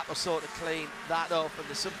 Half a lap or so to clean that up, and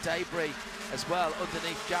there's some debris as well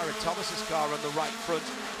underneath Jared Thomas's car on the right front.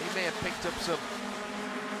 He may have picked up some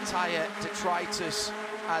tyre detritus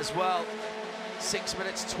as well. 6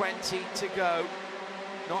 minutes 20 to go.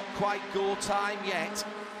 Not quite go time yet.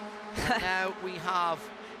 Now we have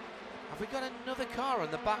we got another car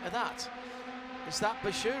on the back of that? Is that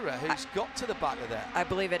Bashura who's got to the back of there? I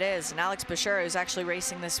believe it is. And Alex Bashura is actually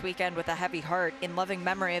racing this weekend with a heavy heart in loving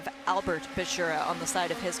memory of Albert Bashura on the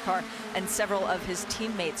side of his car and several of his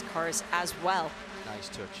teammates' cars as well. Nice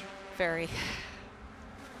touch. Very.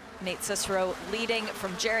 Nate Cicero leading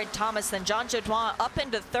from Jared Thomas, then John Jadouin up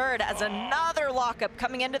into third as another lockup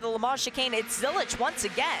coming into the Le Mans chicane. It's Zilich once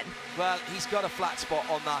again. Well, he's got a flat spot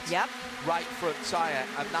on that right front tyre,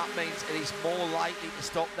 and that means it is more likely to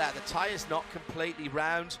stop there. The tyre's not completely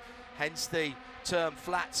round, hence the term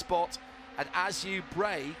flat spot. And as you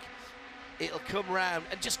brake, it'll come round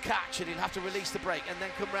and just catch, and he'll have to release the brake, and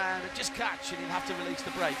then come round and just catch, and he'll have to release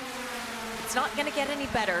the brake. It's not going to get any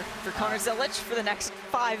better for Connor Zilich for the next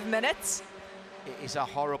 5 minutes. It is a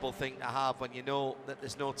horrible thing to have when you know that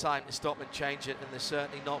there's no time to stop and change it, and there's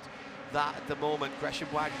certainly not that at the moment. Gresham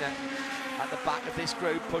Wagner at the back of this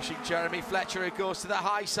group pushing Jeremy Fletcher, who goes to the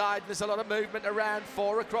high side. There's a lot of movement around,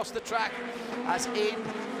 4 across the track as in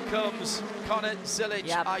comes Connor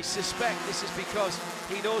Zilich. I suspect this is because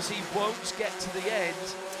he knows he won't get to the end.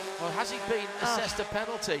 Or has he been assessed a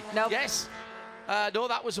penalty? No. Yes. No,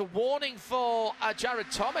 that was a warning for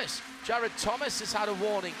Jared Thomas. Jared Thomas has had a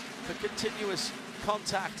warning for continuous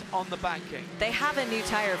contact on the banking. They have a new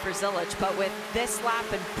tire for Zilich, but with this lap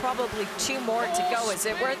and probably 2 more to go, is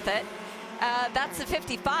it worth it? That's the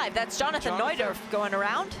 55. That's Jonathan Neudorf going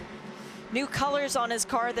around. New colors on his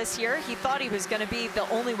car this year. He thought he was going to be the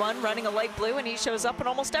only one running a light blue, and he shows up and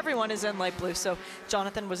almost everyone is in light blue. So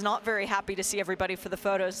Jonathan was not very happy to see everybody for the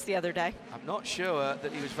photos the other day. I'm not sure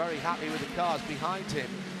that he was very happy with the cars behind him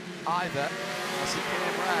either. As he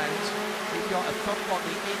came round, he got a thump on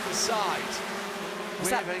the inside. Was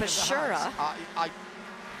that Bashura?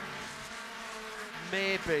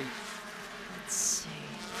 Maybe. Let's see.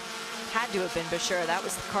 Had to have been Bashura. That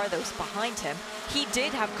was the car that was behind him. He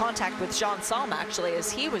did have contact with Jean Salm, actually,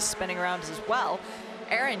 as he was spinning around as well.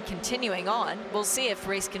 Aaron continuing on. We'll see if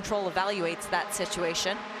race control evaluates that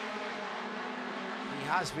situation. He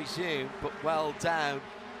has resumed, but well down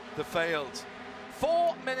the field.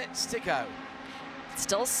 4 minutes to go.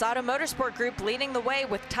 Still Sato Motorsport Group leading the way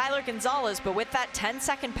with Tyler Gonzalez, but with that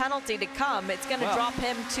 10-second penalty to come, it's going to drop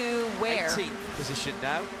him to where? 18th position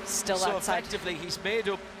now. Still so outside. Effectively, he's made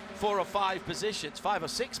up 4 or 5 positions, 5 or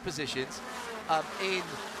 6 positions in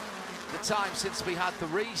the time since we had the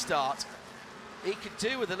restart. He could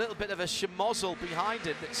do with a little bit of a schmozzle behind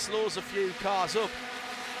him that slows a few cars up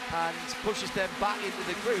and pushes them back into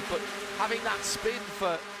the group. But having that spin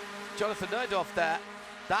for Jonathan Neudorf there,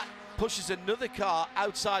 that pushes another car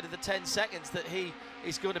outside of the 10 seconds that he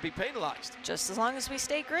is going to be penalised. Just as long as we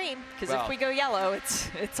stay green, because if we go yellow,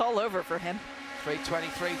 it's all over for him.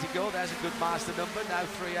 3:23 to go. There's a good Mazda number. Now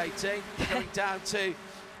 3:18. Coming down to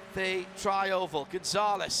the tri-oval.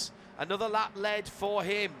 Gonzalez, another lap led for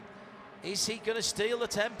him. Is he going to steal the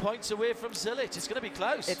 10 points away from Zilich? It's going to be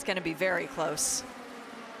close. It's going to be very close.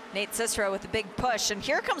 Nate Cicero with a big push, and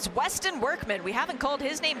here comes Weston Workman. We haven't called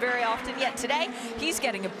his name very often yet today. He's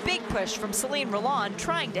getting a big push from Celine Roland,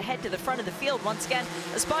 trying to head to the front of the field once again.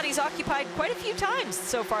 A spot he's occupied quite a few times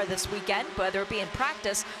so far this weekend, whether it be in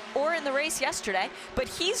practice or in the race yesterday, but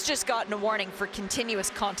he's just gotten a warning for continuous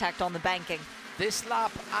contact on the banking. This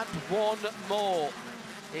lap and 1 more.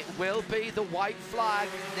 It will be the white flag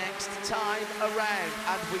next time around,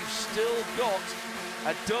 and we've still got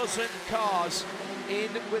a dozen cars in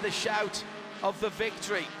with a shout of the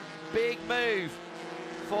victory. Big move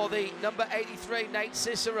for the number 83, Nate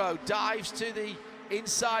Cicero. Dives to the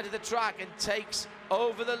inside of the track and takes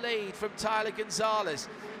over the lead from Tyler Gonzalez.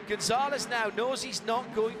 Gonzalez now knows he's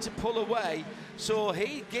not going to pull away, so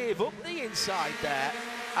he gave up the inside there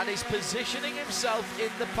and is positioning himself in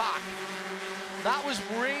the pack. That was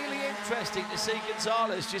really interesting to see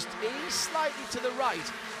Gonzalez just ease slightly to the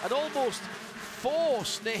right and almost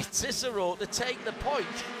force Nate Cicero to take the point,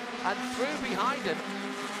 and through behind him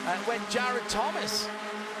went Jared Thomas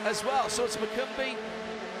as well. So it's McCumbee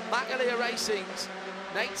Macaleer Racing's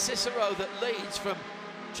Nate Cicero that leads from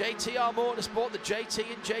JTR Motorsport. The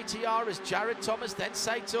JT and JTR is Jared Thomas, then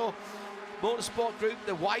Sato Motorsport Group,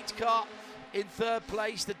 the white car in 3rd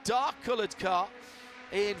place. The dark coloured car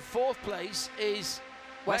in 4th place is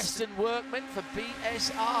Weston Workman for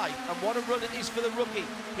BSI, and what a run it is for the rookie.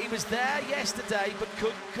 He was there yesterday but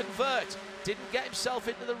couldn't convert, didn't get himself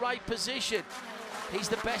into the right position. He's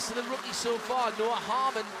the best of the rookies so far. Noah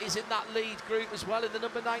Harmon is in that lead group as well in the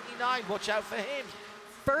number 99. Watch out for him.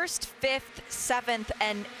 1st, 5th, 7th,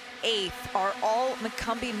 and 8th are all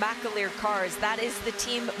McCumbee Macaleer cars. That is the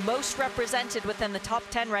team most represented within the top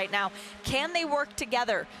 10 right now. Can they work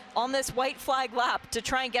together on this white flag lap to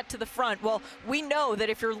try and get to the front? Well, we know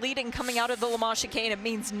that if you're leading coming out of the Le Mans chicane, it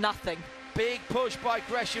means nothing. Big push by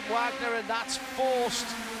Gresham Wagner, and that's forced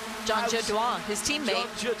John Jodouin, his teammate.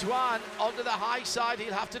 John Jodouin onto the high side.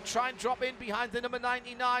 He'll have to try and drop in behind the number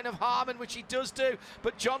 99 of Harmon, which he does do,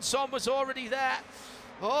 but Johnson was already there.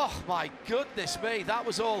 Oh my goodness me, that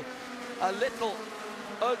was all a little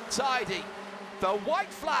untidy. The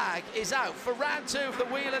white flag is out for round 2 of the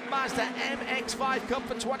Whelen Mazda MX-5 Cup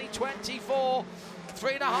for 2024.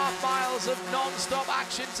 3.5 miles of non-stop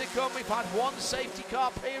action to come. We've had one safety car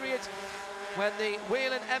period when the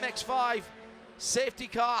Whelen MX-5 safety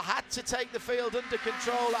car had to take the field under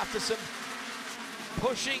control after some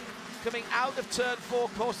pushing coming out of turn 4,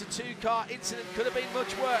 caused a 2-car incident. Could have been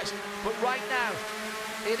much worse, but right now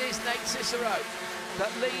it is Nate Cicero that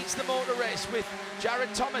leads the motor race with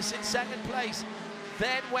Jared Thomas in 2nd place,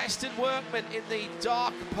 then Weston Workman in the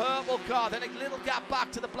dark purple car, then a little gap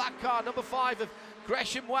back to the black car, number 5 of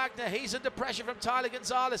Gresham Wagner. He's under pressure from Tyler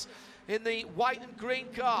Gonzalez in the white and green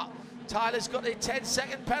car. Tyler's got a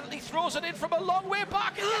 10-second penalty, throws it in from a long way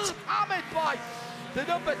back and gets hammered by the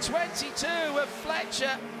number 22 of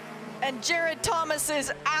Fletcher. And Jared Thomas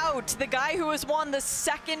is out. The guy who has won the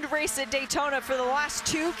 2nd race at Daytona for the last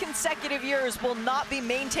 2 consecutive years will not be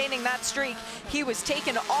maintaining that streak. He was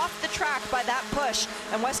taken off the track by that push,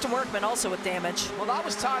 and Weston Workman also with damage. Well, that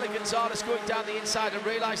was Tyler Gonzalez going down the inside and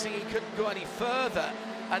realizing he couldn't go any further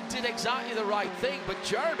and did exactly the right thing, but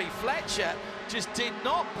Jeremy Fletcher just did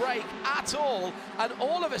not brake at all, and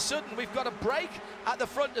all of a sudden we've got a break at the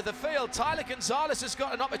front of the field. Tyler Gonzalez has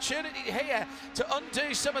got an opportunity here to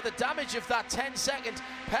undo some of the damage of that 10-second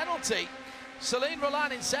penalty. Celine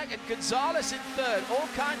Roland in 2nd, Gonzalez in 3rd, all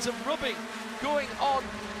kinds of rubbing going on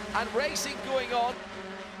and racing going on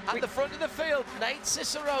at the front of the field. Nate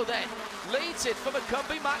Cicero then leads it for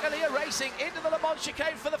McCumbee McAleer Racing into the Le Mans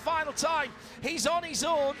chicane for the final time. He's on his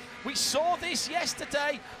own. We saw this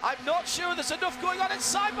yesterday. I'm not sure there's enough going on, and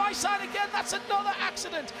side by side again, that's another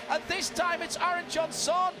accident, and this time it's Aaron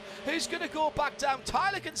Johnson who's going to go back down.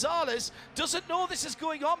 Tyler Gonzalez doesn't know this is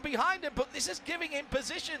going on behind him, but this is giving him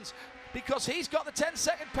positions because he's got the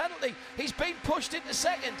 10-second penalty. He's been pushed into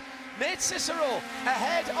 2nd. Nate Cicero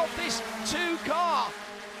ahead of this 2-car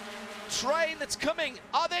train that's coming.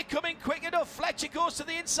 Are they coming quick enough? Fletcher goes to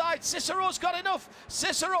the inside. Cicero's got enough.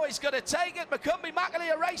 Cicero is going to take it. McCumbee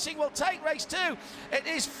McAleer Racing will take race 2. It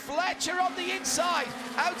is Fletcher on the inside.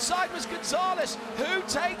 Outside was Gonzalez. Who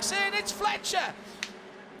takes in? It's Fletcher.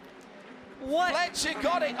 What? Fletcher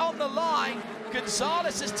got it on the line.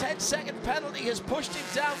 Gonzalez's 10-second penalty has pushed him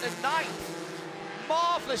down to 9th.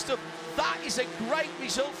 Marvellous stuff. That is a great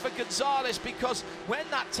result for Gonzalez, because when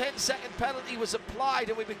that 10-second penalty was applied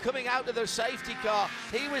and we were coming out of the safety car,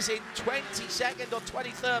 he was in 22nd or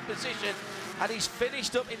 23rd position, and he's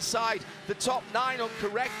finished up inside the top 9 on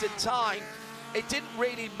corrected time. It didn't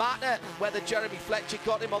really matter whether Jeremy Fletcher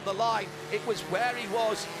got him on the line. It was where he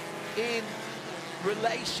was in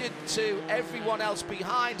relation to everyone else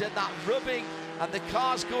behind, and that rubbing and the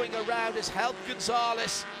cars going around has helped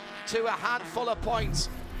Gonzalez to a handful of points.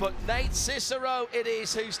 But Nate Cicero it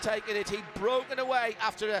is who's taken it. He'd broken away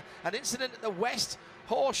after an incident at the West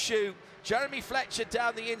Horseshoe. Jeremy Fletcher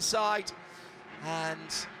down the inside, and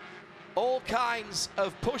all kinds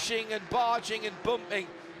of pushing and barging and bumping.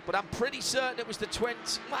 But I'm pretty certain it was the 20.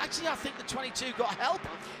 Well, actually, I think the 22 got help.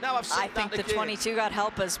 Now I've seen I think the 22 got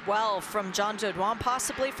help as well from John Jodouin,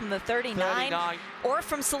 possibly from the 39. Or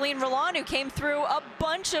from Celine Roland, who came through a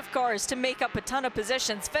bunch of cars to make up a ton of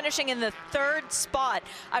positions, finishing in the 3rd spot.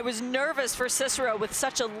 I was nervous for Cicero with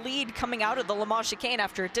such a lead coming out of the Le Mans chicane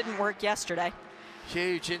after it didn't work yesterday.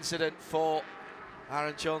 Huge incident for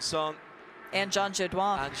Aaron Johnson. And John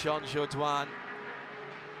Jodouin. And Jean Jodouin.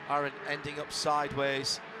 Aaron ending up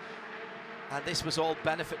sideways. And this was all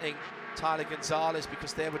benefiting Tyler Gonzalez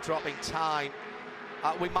because they were dropping time.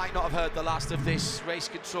 We might not have heard the last of this. Race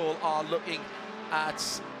control are looking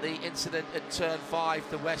at the incident at turn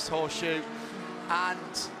 5, the West Horseshoe,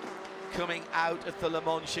 and coming out of the Le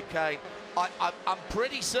Mans chicane. I'm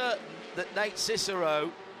pretty certain that Nate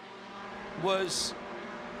Cicero was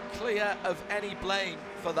clear of any blame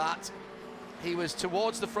for that. He was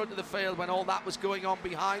towards the front of the field when all that was going on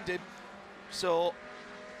behind him. So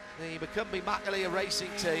the McCumbee McAleer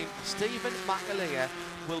Racing team, Stephen McAleer,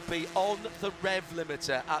 will be on the rev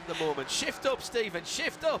limiter at the moment. Shift up, Stephen,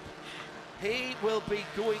 shift up. He will be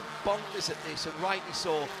going bonkers at this, and rightly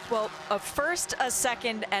so. Well, a 1st, a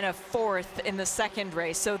 2nd, and a 4th in the 2nd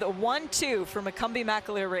race. So the 1-2 for McCumbee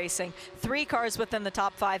McAleer Racing. 3 cars within the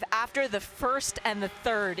top 5 after the 1st and the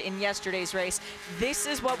 3rd in yesterday's race. This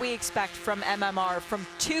is what we expect from MMR, from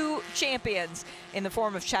 2 champions in the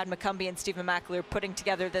form of Chad McCumbee and Stephen McAleer putting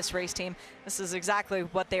together this race team. This is exactly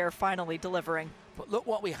what they are finally delivering. But look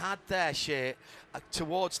what we had there, Shea,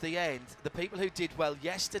 towards the end. The people who did well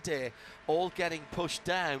yesterday all getting pushed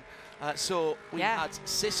down. So we had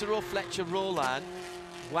Cicero, Fletcher, Roland,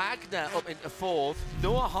 Wagner up into fourth.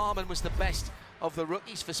 Noah Harmon was the best of the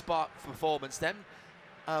rookies for Spark performance. Then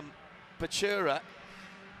Bachura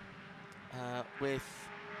with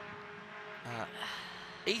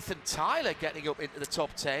Ethan Tyler getting up into the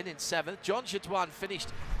top 10 in 7th. John Jadouin finished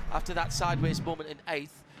after that sideways moment in 8th.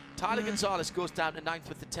 Tyler Gonzalez goes down to 9th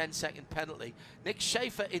with the 10-second penalty. Nick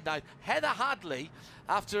Schaefer in 9th. Heather Hadley,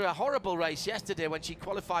 after a horrible race yesterday when she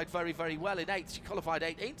qualified very, very well in 8th, she qualified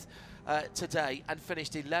 18th today and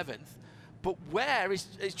finished 11th. But where is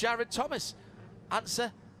Jared Thomas?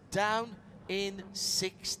 Answer, down in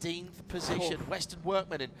 16th position. Weston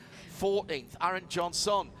Workman in 14th. Aaron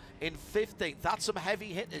Johnson in 15th. That's some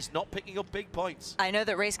heavy hitters not picking up big points. I know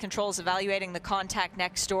that Race Control is evaluating the contact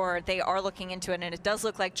next door. They are looking into it, and it does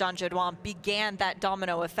look like John Jadouin began that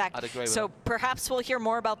domino effect. I'd agree with so that. Perhaps we'll hear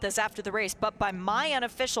more about this after the race, but by my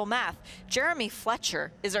unofficial math, Jeremy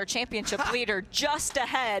Fletcher is our championship leader, just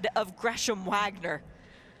ahead of Gresham Wagner.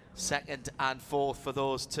 2nd and 4th for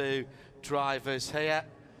those two drivers here.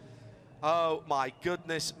 Oh my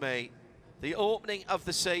goodness me. The opening of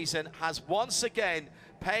the season has once again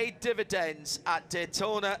paid dividends at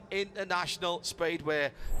Daytona International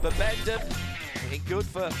Speedway. Bebendum, looking good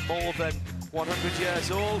for more than 100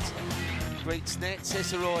 years old. Greets Nate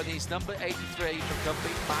Cicero and he's number 83 for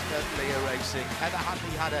company Mazda Racing. Heather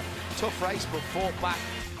Hadley had a tough race but fought back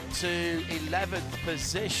to 11th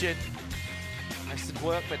position. Weston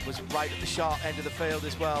Workman was right at the sharp end of the field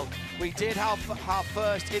as well. We did have our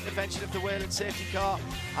first intervention of the Wayland safety car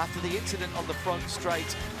after the incident on the front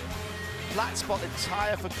straight. Flat spotted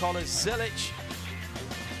tyre for Colin Zilich.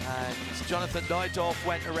 And Jonathan Neudorf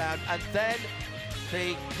went around. And then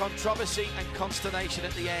the controversy and consternation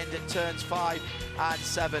at the end at turns 5 and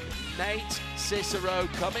 7. Nate Cicero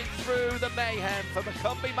coming through the mayhem for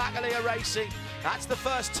McCumbee McAleer Racing. That's the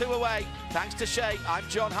first 2 away. Thanks to Shay, I'm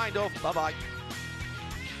John Hindhaugh. Bye-bye.